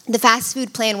 The fast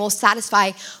food plan will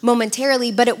satisfy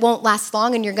momentarily, but it won't last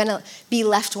long, and you're going to be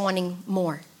left wanting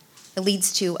more. It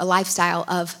leads to a lifestyle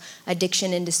of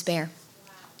addiction and despair.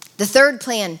 The third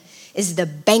plan is the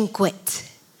banquet.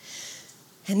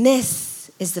 And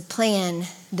this is the plan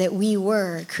that we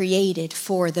were created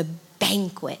for, the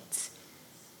banquet.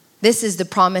 This is the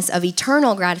promise of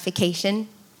eternal gratification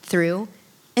through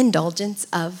indulgence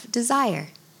of desire.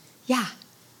 Yeah,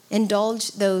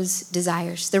 indulge those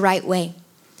desires the right way.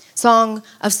 Song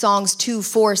of Songs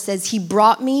 2:4 says, he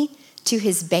brought me to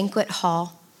his banquet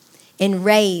hall and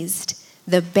raised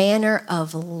the banner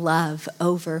of love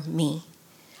over me.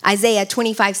 Isaiah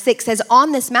 25:6 says,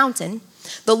 on this mountain,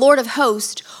 the Lord of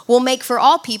hosts will make for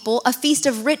all people a feast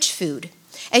of rich food,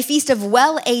 a feast of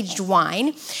well-aged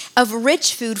wine, of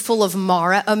rich food full of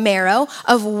marrow,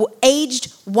 of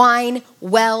aged wine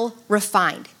well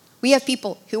refined. We have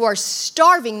people who are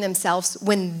starving themselves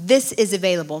when this is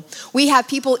available. We have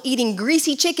people eating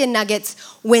greasy chicken nuggets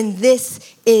when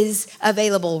this is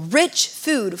available. Rich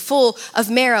food full of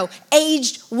marrow,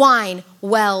 aged wine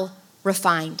well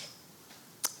refined.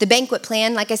 The banquet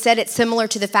plan, like I said, it's similar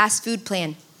to the fast food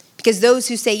plan, because those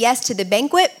who say yes to the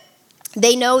banquet,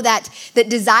 they know that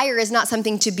desire is not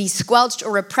something to be squelched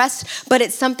or repressed, but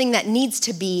it's something that needs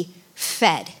to be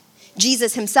fed.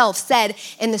 Jesus himself said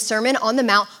in the Sermon on the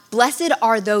Mount, blessed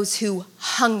are those who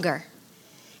hunger,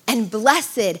 and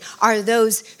blessed are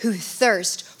those who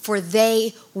thirst, for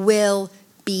they will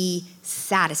be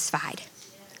satisfied.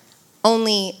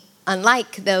 Only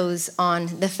unlike those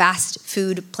on the fast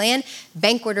food plan,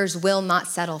 banqueters will not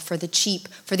settle for the cheap,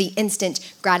 for the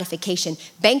instant gratification.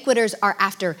 Banqueters are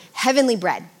after heavenly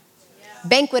bread.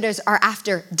 Banqueters are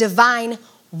after divine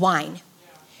wine.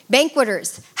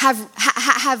 Banqueters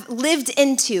have lived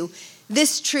into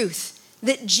this truth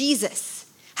that Jesus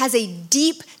has a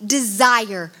deep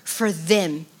desire for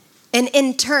them. And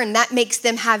in turn, that makes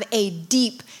them have a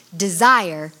deep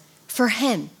desire for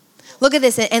him. Look at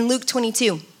this in Luke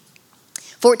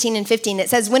 22:14 and 15. It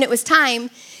says, when it was time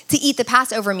to eat the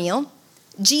Passover meal,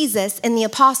 Jesus and the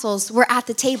apostles were at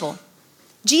the table.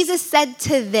 Jesus said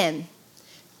to them,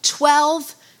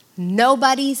 12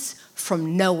 nobodies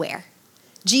from nowhere.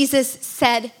 Jesus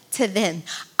said to them,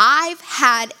 I've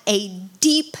had a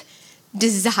deep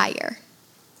desire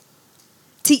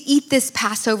to eat this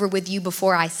Passover with you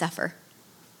before I suffer.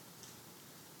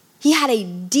 He had a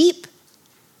deep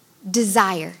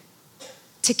desire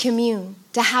to commune,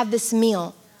 to have this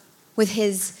meal with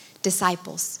his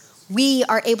disciples. We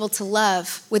are able to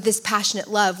love with this passionate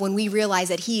love when we realize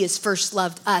that he has first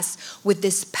loved us with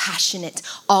this passionate,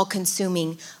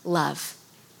 all-consuming love.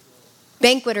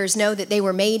 Banqueters know that they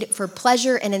were made for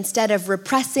pleasure, and instead of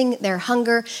repressing their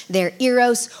hunger, their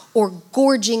eros, or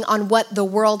gorging on what the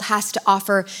world has to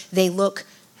offer, they look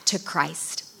to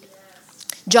Christ.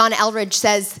 John Eldredge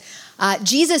says,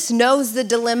 Jesus knows the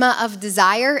dilemma of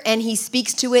desire, and he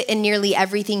speaks to it in nearly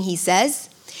everything he says.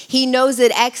 He knows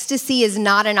that ecstasy is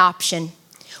not an option.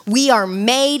 We are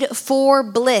made for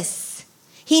bliss.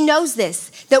 He knows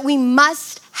this, that we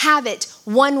must have it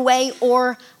one way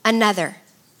or another.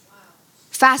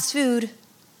 Fast food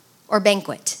or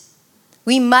banquet.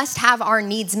 We must have our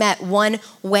needs met one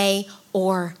way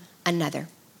or another.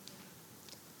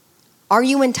 Are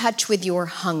you in touch with your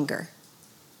hunger?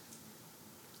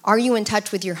 Are you in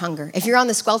touch with your hunger? If you're on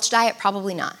the squelch diet,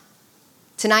 probably not.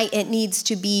 Tonight, it needs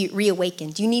to be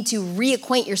reawakened. You need to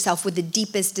reacquaint yourself with the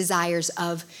deepest desires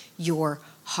of your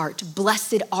heart.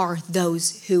 Blessed are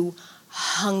those who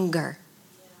hunger.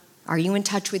 Are you in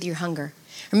touch with your hunger?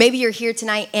 Or maybe you're here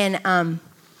tonight and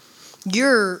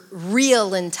you're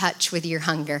real in touch with your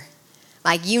hunger.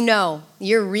 Like, you know,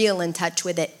 you're real in touch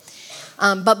with it.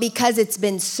 But because it's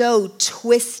been so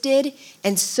twisted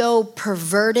and so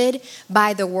perverted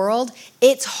by the world,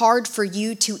 it's hard for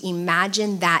you to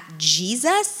imagine that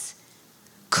Jesus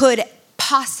could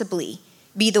possibly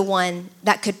be the one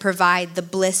that could provide the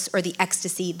bliss or the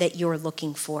ecstasy that you're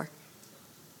looking for.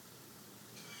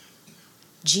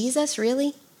 Jesus,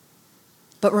 really?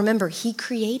 But remember, he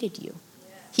created you.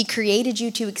 He created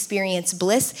you to experience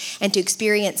bliss and to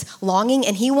experience longing,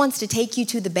 and he wants to take you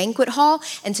to the banquet hall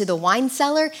and to the wine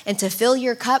cellar and to fill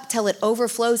your cup till it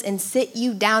overflows and sit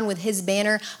you down with his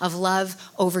banner of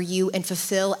love over you and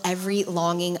fulfill every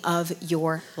longing of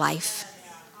your life.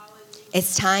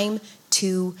 It's time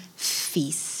to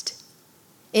feast.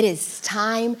 It is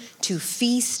time to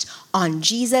feast on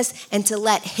Jesus and to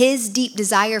let his deep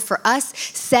desire for us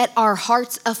set our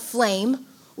hearts aflame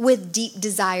with deep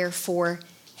desire for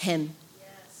him.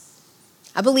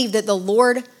 I believe that the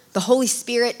Lord, the Holy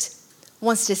Spirit,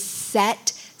 wants to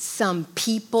set some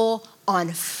people on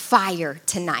fire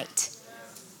tonight.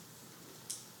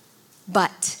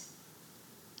 But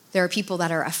there are people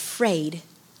that are afraid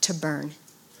to burn.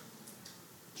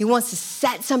 He wants to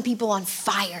set some people on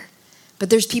fire, but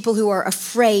there's people who are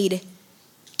afraid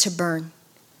to burn.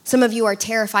 Some of you are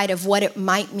terrified of what it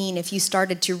might mean if you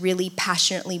started to really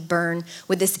passionately burn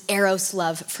with this eros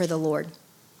love for the Lord.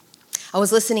 I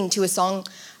was listening to a song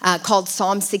called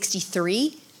Psalm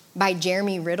 63 by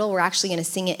Jeremy Riddle. We're actually going to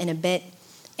sing it in a bit.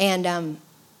 And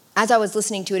as I was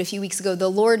listening to it a few weeks ago, the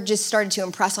Lord just started to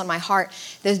impress on my heart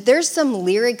that there's some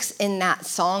lyrics in that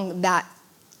song that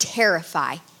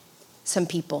terrify some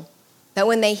people. That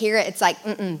when they hear it, it's like,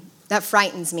 that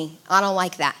frightens me. I don't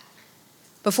like that.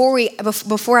 Before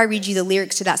I read you the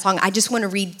lyrics to that song, I just want to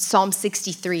read Psalm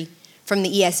 63 from the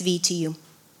ESV to you.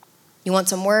 You want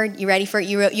some word? You ready for it?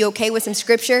 You okay with some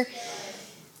scripture?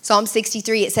 Psalm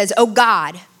 63, it says, "O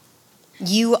God,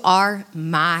 you are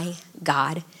my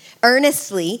God.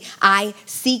 Earnestly I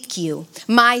seek you.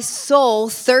 My soul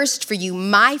thirsts for you.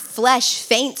 My flesh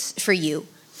faints for you,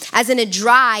 as in a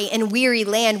dry and weary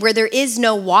land where there is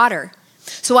no water.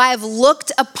 So I have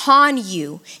looked upon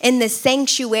you in the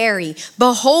sanctuary,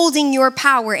 beholding your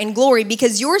power and glory,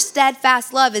 because your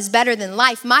steadfast love is better than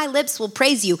life. My lips will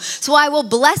praise you. So I will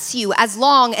bless you as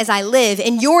long as I live.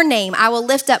 In your name I will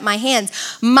lift up my hands.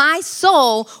 My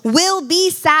soul will be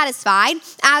satisfied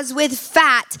as with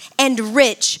fat and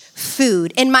rich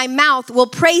food, and my mouth will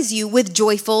praise you with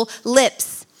joyful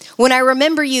lips. When I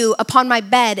remember you upon my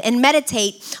bed and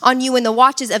meditate on you in the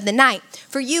watches of the night,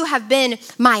 for you have been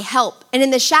my help, and in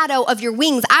the shadow of your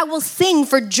wings I will sing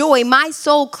for joy. My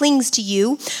soul clings to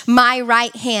you. My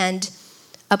right hand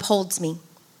upholds me."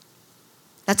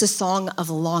 That's a song of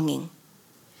longing.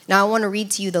 Now I want to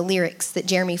read to you the lyrics that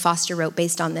Jeremy Foster wrote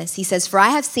based on this. He says, "For I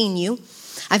have seen you,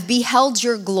 I've beheld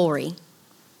your glory,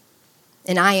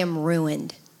 and I am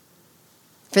ruined,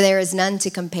 for there is none to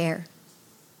compare.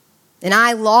 And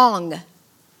I long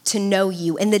to know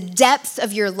you in the depths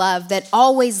of your love that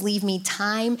always leave me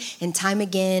time and time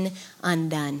again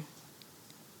undone."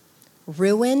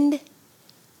 Ruined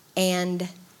and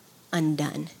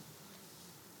undone.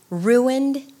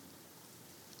 Ruined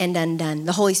and undone.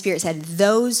 The Holy Spirit said,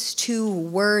 those two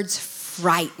words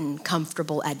frighten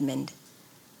comfortable Edmund.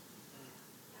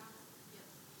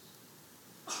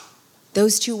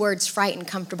 Those two words frighten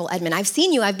comfortable Edmund. I've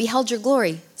seen you, I've beheld your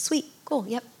glory. Sweet, cool,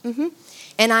 yep,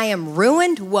 And I am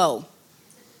ruined, whoa.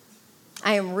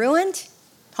 I am ruined,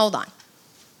 hold on.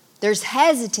 There's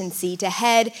hesitancy to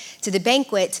head to the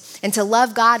banquet and to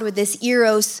love God with this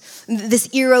eros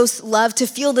love, to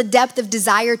feel the depth of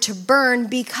desire to burn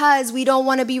because we don't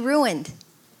want to be ruined.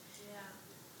 Yeah.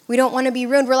 We don't want to be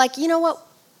ruined. We're like, you know what?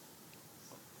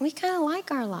 We kind of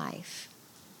like our life.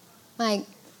 Like,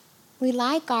 we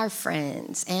like our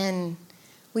friends and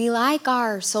we like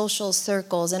our social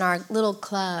circles and our little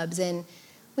clubs, and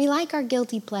we like our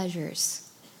guilty pleasures.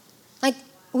 Like,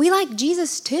 we like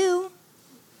Jesus too,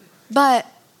 but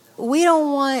we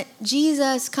don't want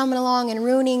Jesus coming along and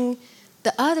ruining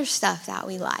the other stuff that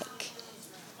we like.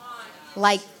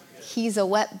 Like he's a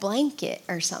wet blanket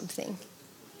or something.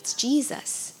 It's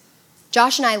Jesus.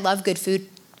 Josh and I love good food.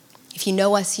 If you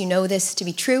know us, you know this to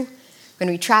be true. When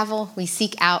we travel, we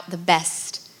seek out the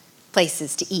best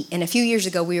places to eat. And a few years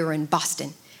ago, we were in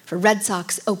Boston for Red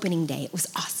Sox opening day. It was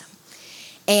awesome.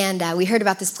 And we heard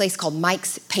about this place called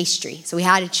Mike's Pastry. So we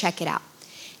had to check it out.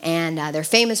 And they're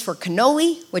famous for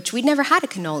cannoli, which we'd never had a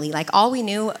cannoli. Like, all we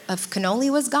knew of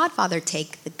cannoli was Godfather.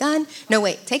 Take the gun. No,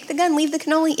 wait, take the gun, leave the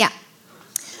cannoli. Yeah.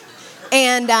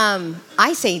 And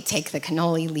I say take the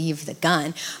cannoli, leave the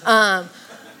gun.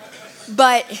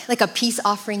 But like a peace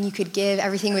offering you could give,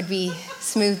 everything would be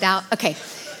smoothed out. Okay.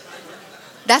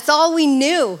 That's all we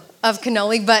knew of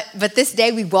cannoli, but this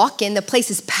day we walk in, the place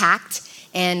is packed,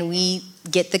 and we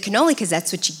get the cannoli because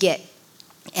that's what you get.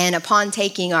 And upon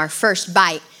taking our first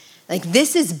bite, like,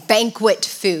 this is banquet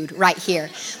food right here.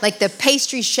 Like, the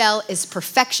pastry shell is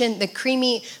perfection, the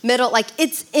creamy middle, like,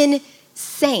 it's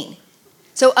insane.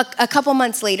 So a couple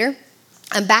months later,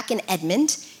 I'm back in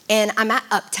Edmond, and I'm at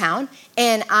Uptown,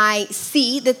 and I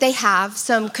see that they have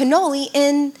some cannoli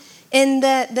in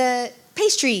the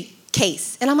pastry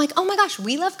case. And I'm like, oh my gosh,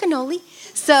 we love cannoli.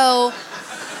 So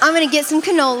I'm gonna get some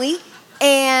cannoli,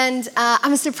 and I'm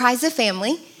gonna surprise the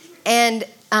family. And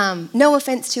no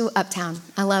offense to Uptown,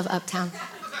 I love Uptown.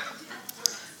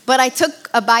 But I took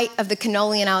a bite of the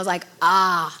cannoli and I was like,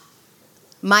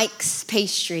 Mike's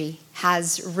Pastry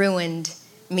has ruined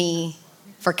me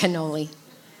for cannoli.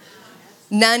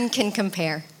 None can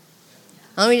compare.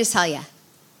 Let me just tell you,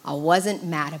 I wasn't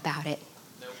mad about it.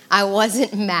 I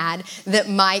wasn't mad that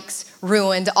Mike's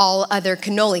ruined all other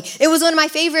cannoli. It was one of my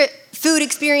favorite food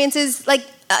experiences, like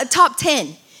top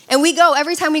 10. And we go,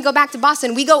 every time we go back to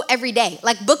Boston, we go every day.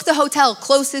 Like, book the hotel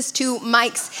closest to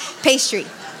Mike's Pastry.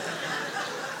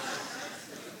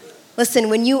 Listen,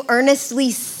 when you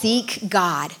earnestly seek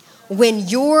God when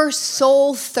your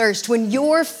soul thirsts, when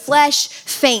your flesh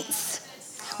faints,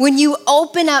 when you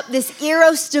open up this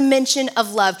eros dimension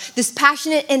of love, this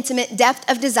passionate, intimate depth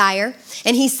of desire,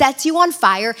 and he sets you on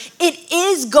fire, it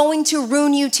is going to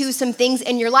ruin you to some things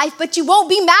in your life, but you won't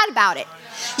be mad about it.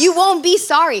 You won't be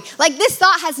sorry. Like, this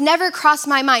thought has never crossed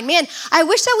my mind. Man, I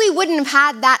wish that we wouldn't have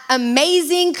had that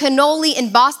amazing cannoli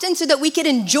in Boston so that we could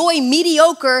enjoy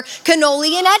mediocre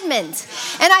cannoli in Edmond.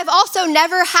 And I've also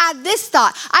never had this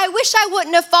thought. I wish I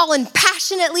wouldn't have fallen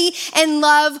passionately in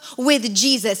love with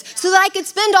Jesus so that I could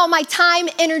spend all my time,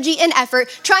 energy, and effort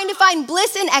trying to find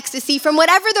bliss and ecstasy from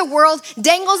whatever the world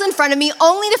dangles in front of me,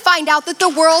 only to find out that the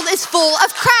world is full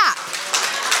of crap.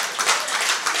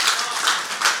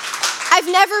 I've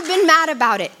never been mad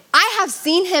about it. I have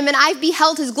seen him and I've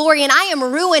beheld his glory, and I am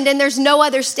ruined, and there's no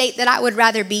other state that I would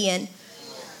rather be in.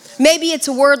 Maybe it's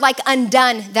a word like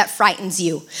undone that frightens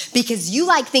you because you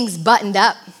like things buttoned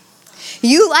up.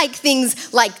 You like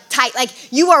things like tight,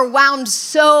 like you are wound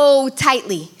so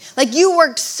tightly. Like you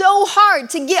worked so hard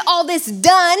to get all this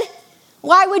done.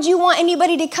 Why would you want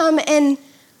anybody to come and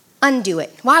undo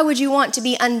it? Why would you want to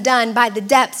be undone by the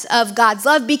depths of God's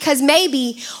love? Because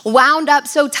maybe wound up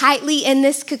so tightly in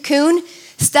this cocoon,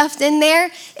 stuffed in there,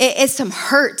 is some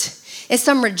hurt, is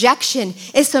some rejection,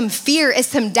 is some fear, is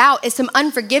some doubt, is some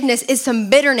unforgiveness, is some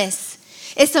bitterness,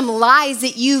 is some lies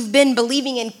that you've been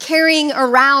believing and carrying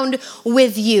around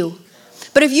with you.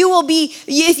 But if you will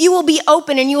be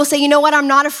open and you will say, you know what, I'm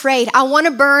not afraid. I want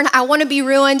to burn. I want to be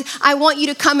ruined. I want you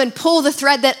to come and pull the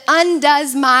thread that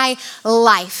undoes my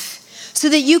life so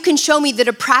that you can show me the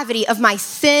depravity of my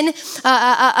sin,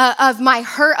 of my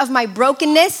hurt, of my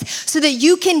brokenness, so that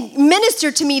you can minister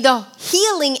to me the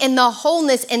healing and the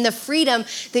wholeness and the freedom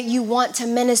that you want to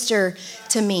minister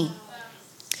to me.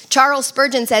 Charles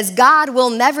Spurgeon says, God will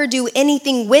never do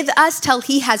anything with us till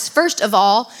he has first of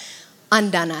all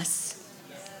undone us.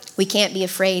 We can't be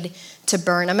afraid to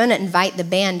burn. I'm going to invite the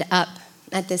band up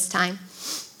at this time.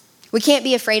 We can't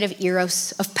be afraid of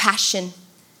eros, of passion,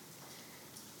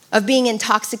 of being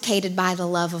intoxicated by the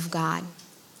love of God.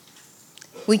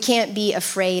 We can't be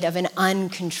afraid of an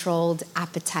uncontrolled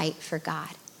appetite for God.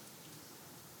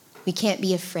 We can't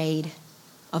be afraid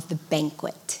of the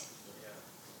banquet.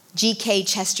 G.K.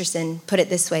 Chesterton put it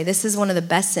this way. This is one of the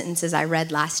best sentences I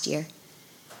read last year.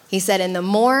 He said, and the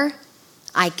more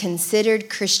I considered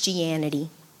Christianity,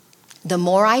 the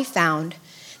more I found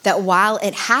that while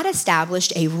it had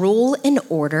established a rule and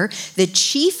order, the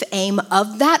chief aim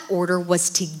of that order was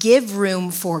to give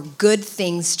room for good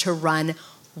things to run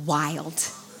wild.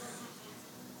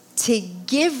 To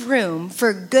give room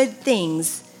for good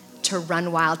things to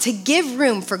run wild. To give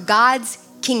room for God's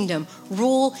kingdom,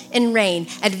 rule and reign,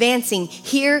 advancing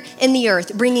here in the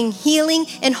earth, bringing healing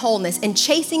and wholeness and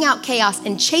chasing out chaos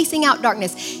and chasing out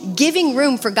darkness, giving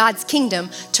room for God's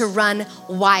kingdom to run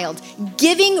wild,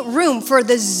 giving room for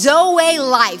the Zoe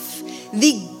life,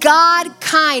 the God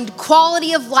kind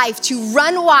quality of life to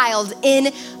run wild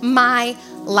in my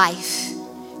life.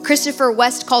 Christopher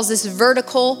West calls this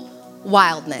vertical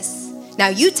wildness. Now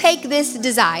you take this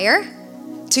desire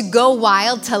to go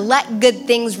wild, to let good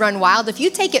things run wild. If you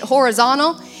take it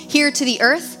horizontal here to the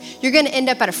earth, you're gonna end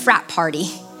up at a frat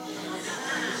party.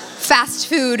 Fast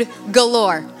food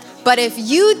galore. But if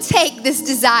you take this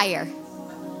desire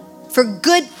for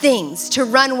good things to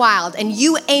run wild and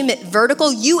you aim it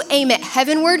vertical, you aim it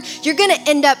heavenward, you're gonna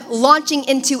end up launching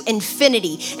into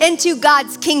infinity, into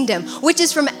God's kingdom, which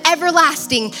is from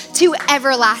everlasting to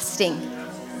everlasting.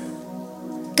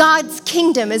 God's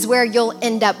kingdom is where you'll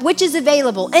end up, which is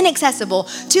available and accessible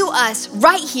to us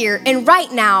right here and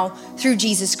right now through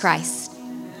Jesus Christ.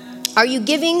 Are you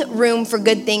giving room for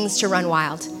good things to run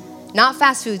wild? Not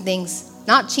fast food things,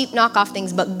 not cheap knockoff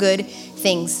things, but good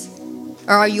things.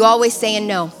 Or are you always saying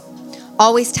no?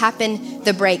 Always tapping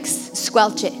the brakes,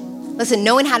 squelch it. Listen,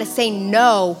 knowing how to say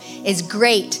no is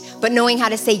great, but knowing how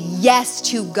to say yes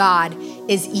to God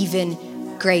is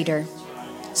even greater.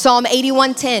 Psalm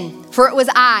 81:10. For it was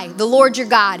I, the Lord your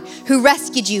God, who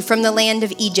rescued you from the land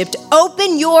of Egypt.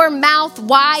 Open your mouth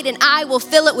wide and I will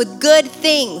fill it with good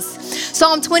things.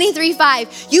 Psalm 23:5.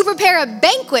 You prepare a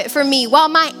banquet for me while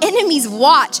my enemies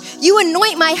watch. You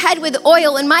anoint my head with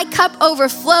oil and my cup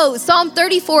overflows. Psalm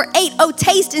 34:8. Oh,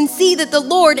 taste and see that the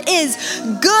Lord is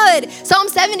good. Psalm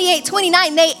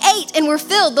 78:29. They ate and were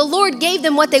filled. The Lord gave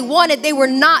them what they wanted. They were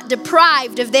not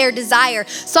deprived of their desire.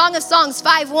 Song of Songs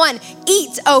 5:1.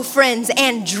 Eat, O friends,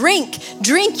 and drink.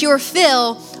 Drink your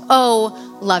fill,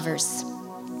 O lovers.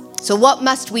 So what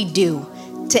must we do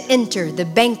to enter the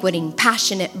banqueting,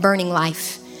 passionate, burning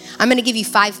life? I'm gonna give you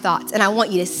 5 thoughts and I want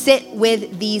you to sit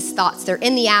with these thoughts. They're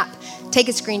in the app. Take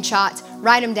a screenshot,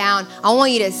 Write them down. I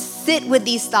want you to sit with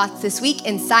these thoughts this week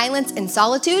in silence and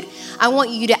solitude. I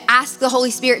want you to ask the Holy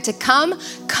Spirit to come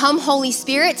Holy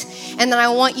Spirit, and then I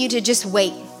want you to just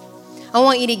wait. I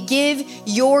want you to give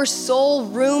your soul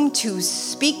room to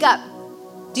speak up.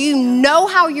 Do you know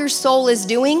how your soul is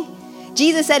doing?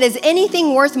 Jesus said, is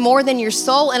anything worth more than your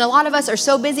soul? And a lot of us are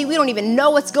so busy, we don't even know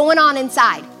what's going on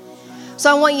inside. So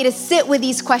I want you to sit with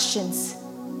these questions.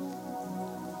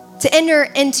 To enter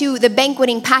into the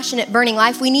banqueting, passionate, burning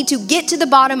life, we need to get to the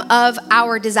bottom of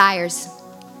our desires.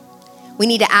 We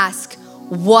need to ask,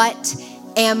 what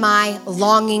am I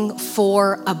longing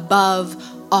for above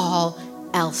all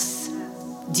else?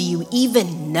 Do you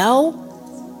even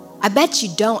know? I bet you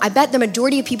don't. I bet the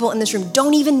majority of people in this room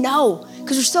don't even know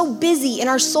because we're so busy and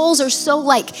our souls are so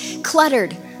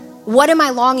cluttered. What am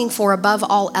I longing for above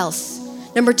all else?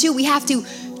 Number 2, we have to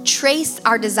trace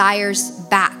our desires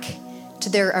back to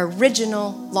their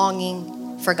original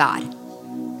longing for God.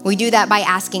 We do that by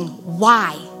asking,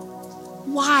 why?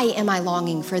 Why am I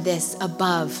longing for this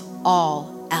above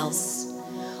all else?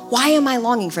 Why am I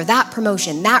longing for that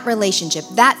promotion, that relationship,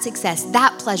 that success,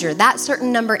 that pleasure, that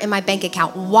certain number in my bank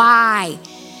account? Why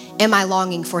am I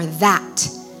longing for that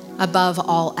above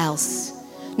all else?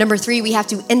 Number 3, we have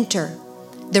to enter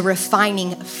the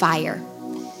refining fire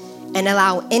and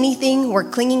allow anything we're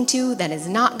clinging to that is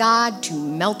not God to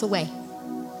melt away.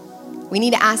 We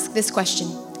need to ask this question.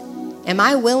 Am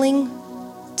I willing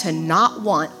to not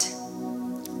want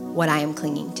what I am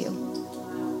clinging to?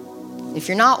 If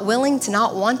you're not willing to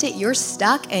not want it, you're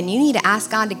stuck, and you need to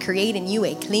ask God to create in you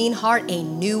a clean heart, a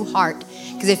new heart.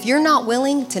 Because if you're not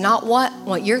willing to not want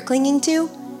what you're clinging to,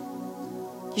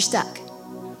 you're stuck.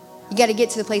 You got to get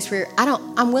to the place where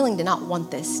I'm willing to not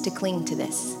want this, to cling to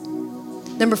this.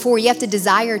 Number 4, you have to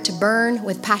desire to burn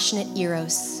with passionate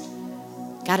eros.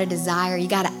 Got to desire, you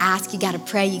got to ask, you got to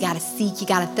pray, you got to seek, you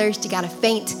got to thirst, you got to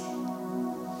faint.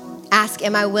 Ask,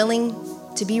 am I willing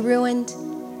to be ruined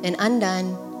and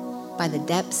undone by the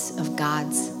depths of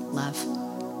God's love?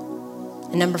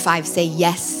 And number 5, say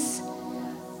yes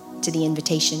to the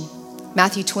invitation.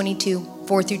 Matthew 22,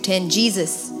 4-10,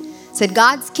 Jesus said,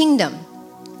 God's kingdom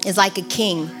is like a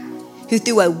king who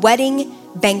threw a wedding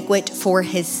banquet for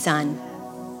his son.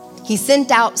 He sent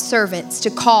out servants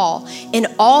to call in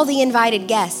all the invited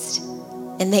guests,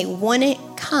 and they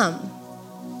wouldn't come.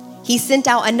 He sent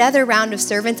out another round of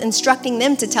servants, instructing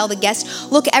them to tell the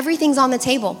guests, look, everything's on the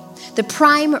table. The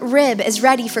prime rib is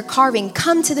ready for carving.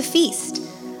 Come to the feast.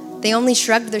 They only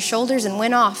shrugged their shoulders and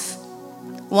went off.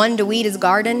 One to weed his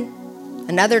garden,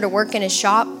 another to work in his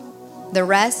shop, the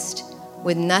rest,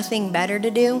 with nothing better to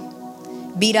do,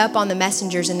 beat up on the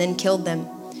messengers and then killed them.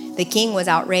 The king was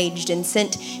outraged and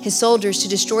sent his soldiers to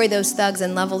destroy those thugs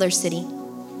and level their city.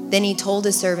 Then he told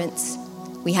his servants,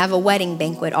 we have a wedding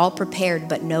banquet all prepared,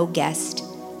 but no guest.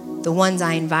 The ones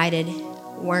I invited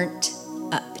weren't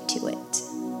up to it.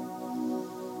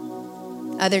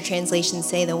 Other translations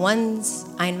say the ones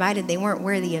I invited, they weren't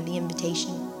worthy of the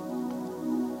invitation.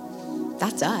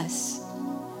 That's us.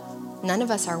 None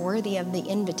of us are worthy of the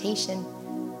invitation,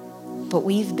 but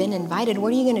we've been invited.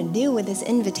 What are you going to do with this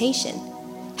invitation?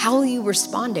 How will you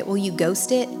respond it? Will you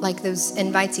ghost it? Like those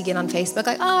invites you get on Facebook,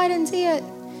 like, oh, I didn't see it.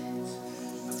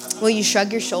 Will you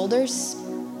shrug your shoulders?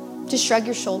 Just shrug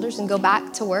your shoulders and go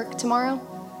back to work tomorrow?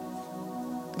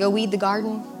 Go weed the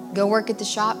garden? Go work at the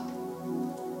shop?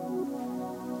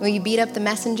 Will you beat up the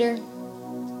messenger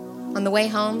on the way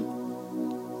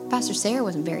home? Pastor Sarah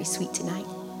wasn't very sweet tonight.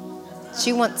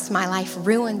 She wants my life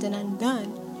ruined and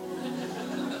undone.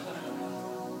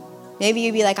 Maybe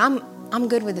you'd be like, I'm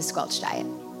good with the squelch diet.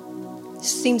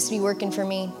 Seems to be working for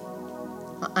me.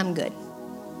 I'm good.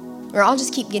 Or I'll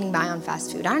just keep getting by on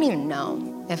fast food. I don't even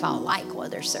know if I'll like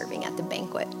what they're serving at the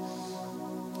banquet.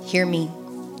 Hear me.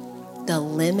 The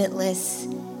limitless,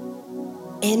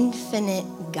 infinite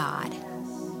God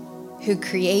who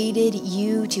created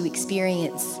you to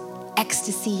experience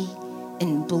ecstasy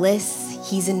and bliss,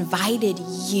 he's invited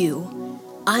you,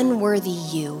 unworthy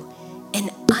you,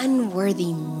 and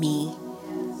unworthy me,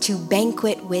 to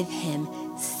banquet with him.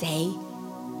 Say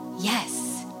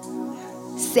yes.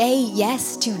 Say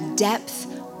yes to depth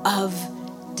of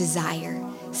desire.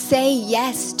 Say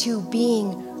yes to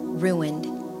being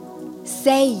ruined.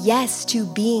 Say yes to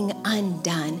being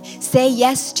undone. Say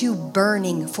yes to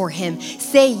burning for him.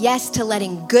 Say yes to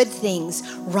letting good things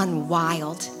run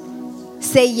wild.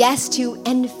 Say yes to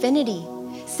infinity.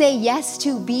 Say yes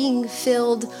to being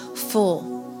filled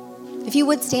full. If you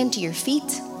would stand to your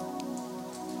feet.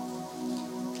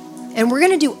 And we're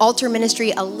going to do altar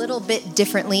ministry a little bit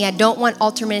differently. I don't want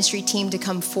altar ministry team to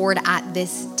come forward at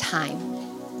this time.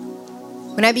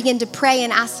 When I began to pray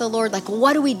and ask the Lord, like,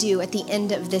 what do we do at the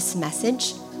end of this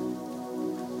message?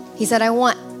 He said, I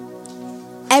want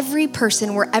every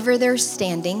person, wherever they're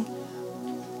standing,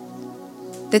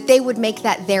 that they would make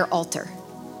that their altar.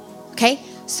 Okay?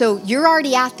 So you're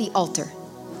already at the altar.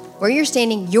 Where you're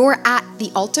standing, you're at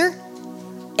the altar.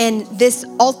 And this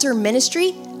altar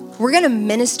ministry, we're going to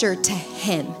minister to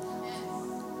him.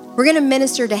 We're going to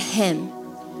minister to him.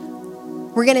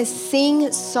 We're going to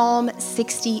sing Psalm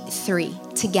 63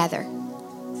 together.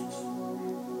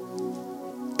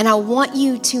 And I want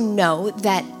you to know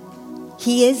that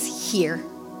he is here.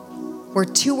 Where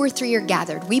 2 or 3 are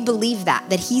gathered. We believe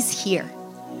that he's here.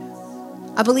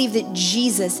 I believe that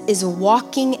Jesus is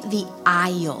walking the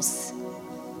aisles.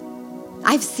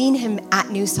 I've seen him at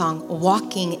New Song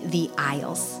walking the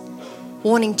aisles,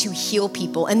 wanting to heal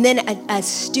people. And then a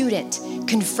student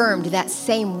confirmed that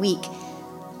same week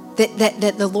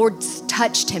that the Lord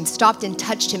touched him, stopped and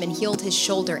touched him and healed his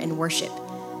shoulder in worship.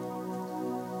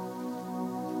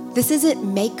 This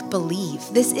isn't make-believe.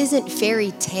 This isn't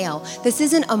fairy tale. This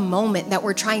isn't a moment that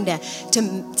we're trying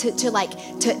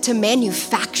to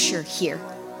manufacture here.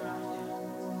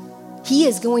 He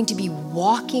is going to be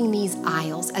walking these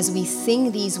aisles as we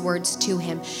sing these words to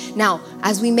him. Now,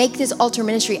 as we make this altar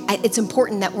ministry, it's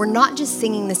important that we're not just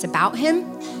singing this about him,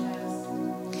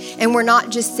 and we're not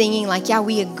just singing like, yeah,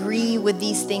 we agree with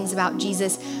these things about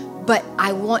Jesus, but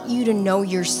I want you to know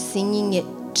you're singing it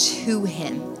to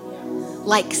him.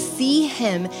 Like, see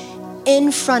him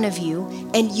in front of you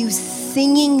and you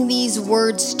singing these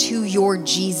words to your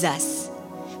Jesus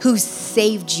who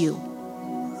saved you.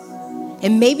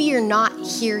 And maybe you're not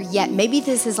here yet. Maybe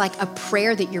this is like a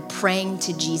prayer that you're praying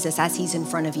to Jesus as he's in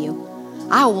front of you.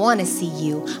 I want to see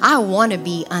you. I want to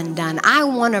be undone. I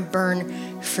want to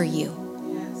burn for you.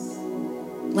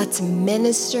 Let's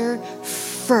minister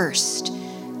first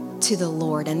to the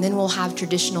Lord, and then we'll have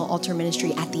traditional altar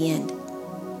ministry at the end.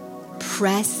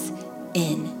 Press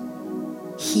in.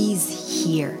 He's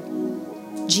here.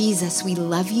 Jesus, we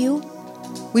love you.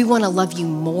 We want to love you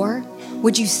more.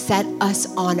 Would you set us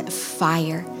on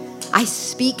fire? I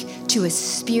speak to a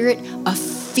spirit of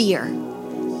fear.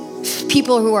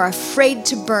 People who are afraid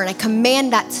to burn, I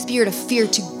command that spirit of fear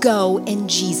to go in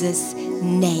Jesus'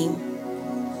 name.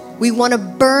 We want to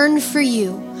burn for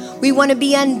you. We want to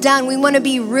be undone. We want to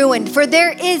be ruined, for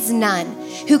there is none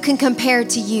who can compare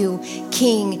to you,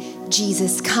 King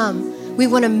Jesus. Come. We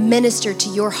want to minister to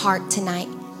your heart tonight.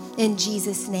 In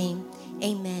Jesus' name,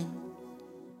 amen.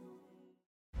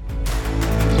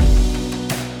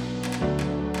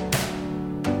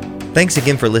 Thanks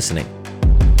again for listening.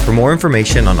 For more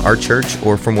information on our church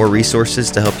or for more resources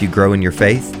to help you grow in your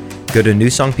faith, go to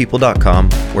newsongpeople.com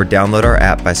or download our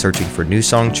app by searching for New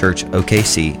Song Church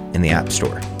OKC in the App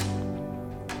Store.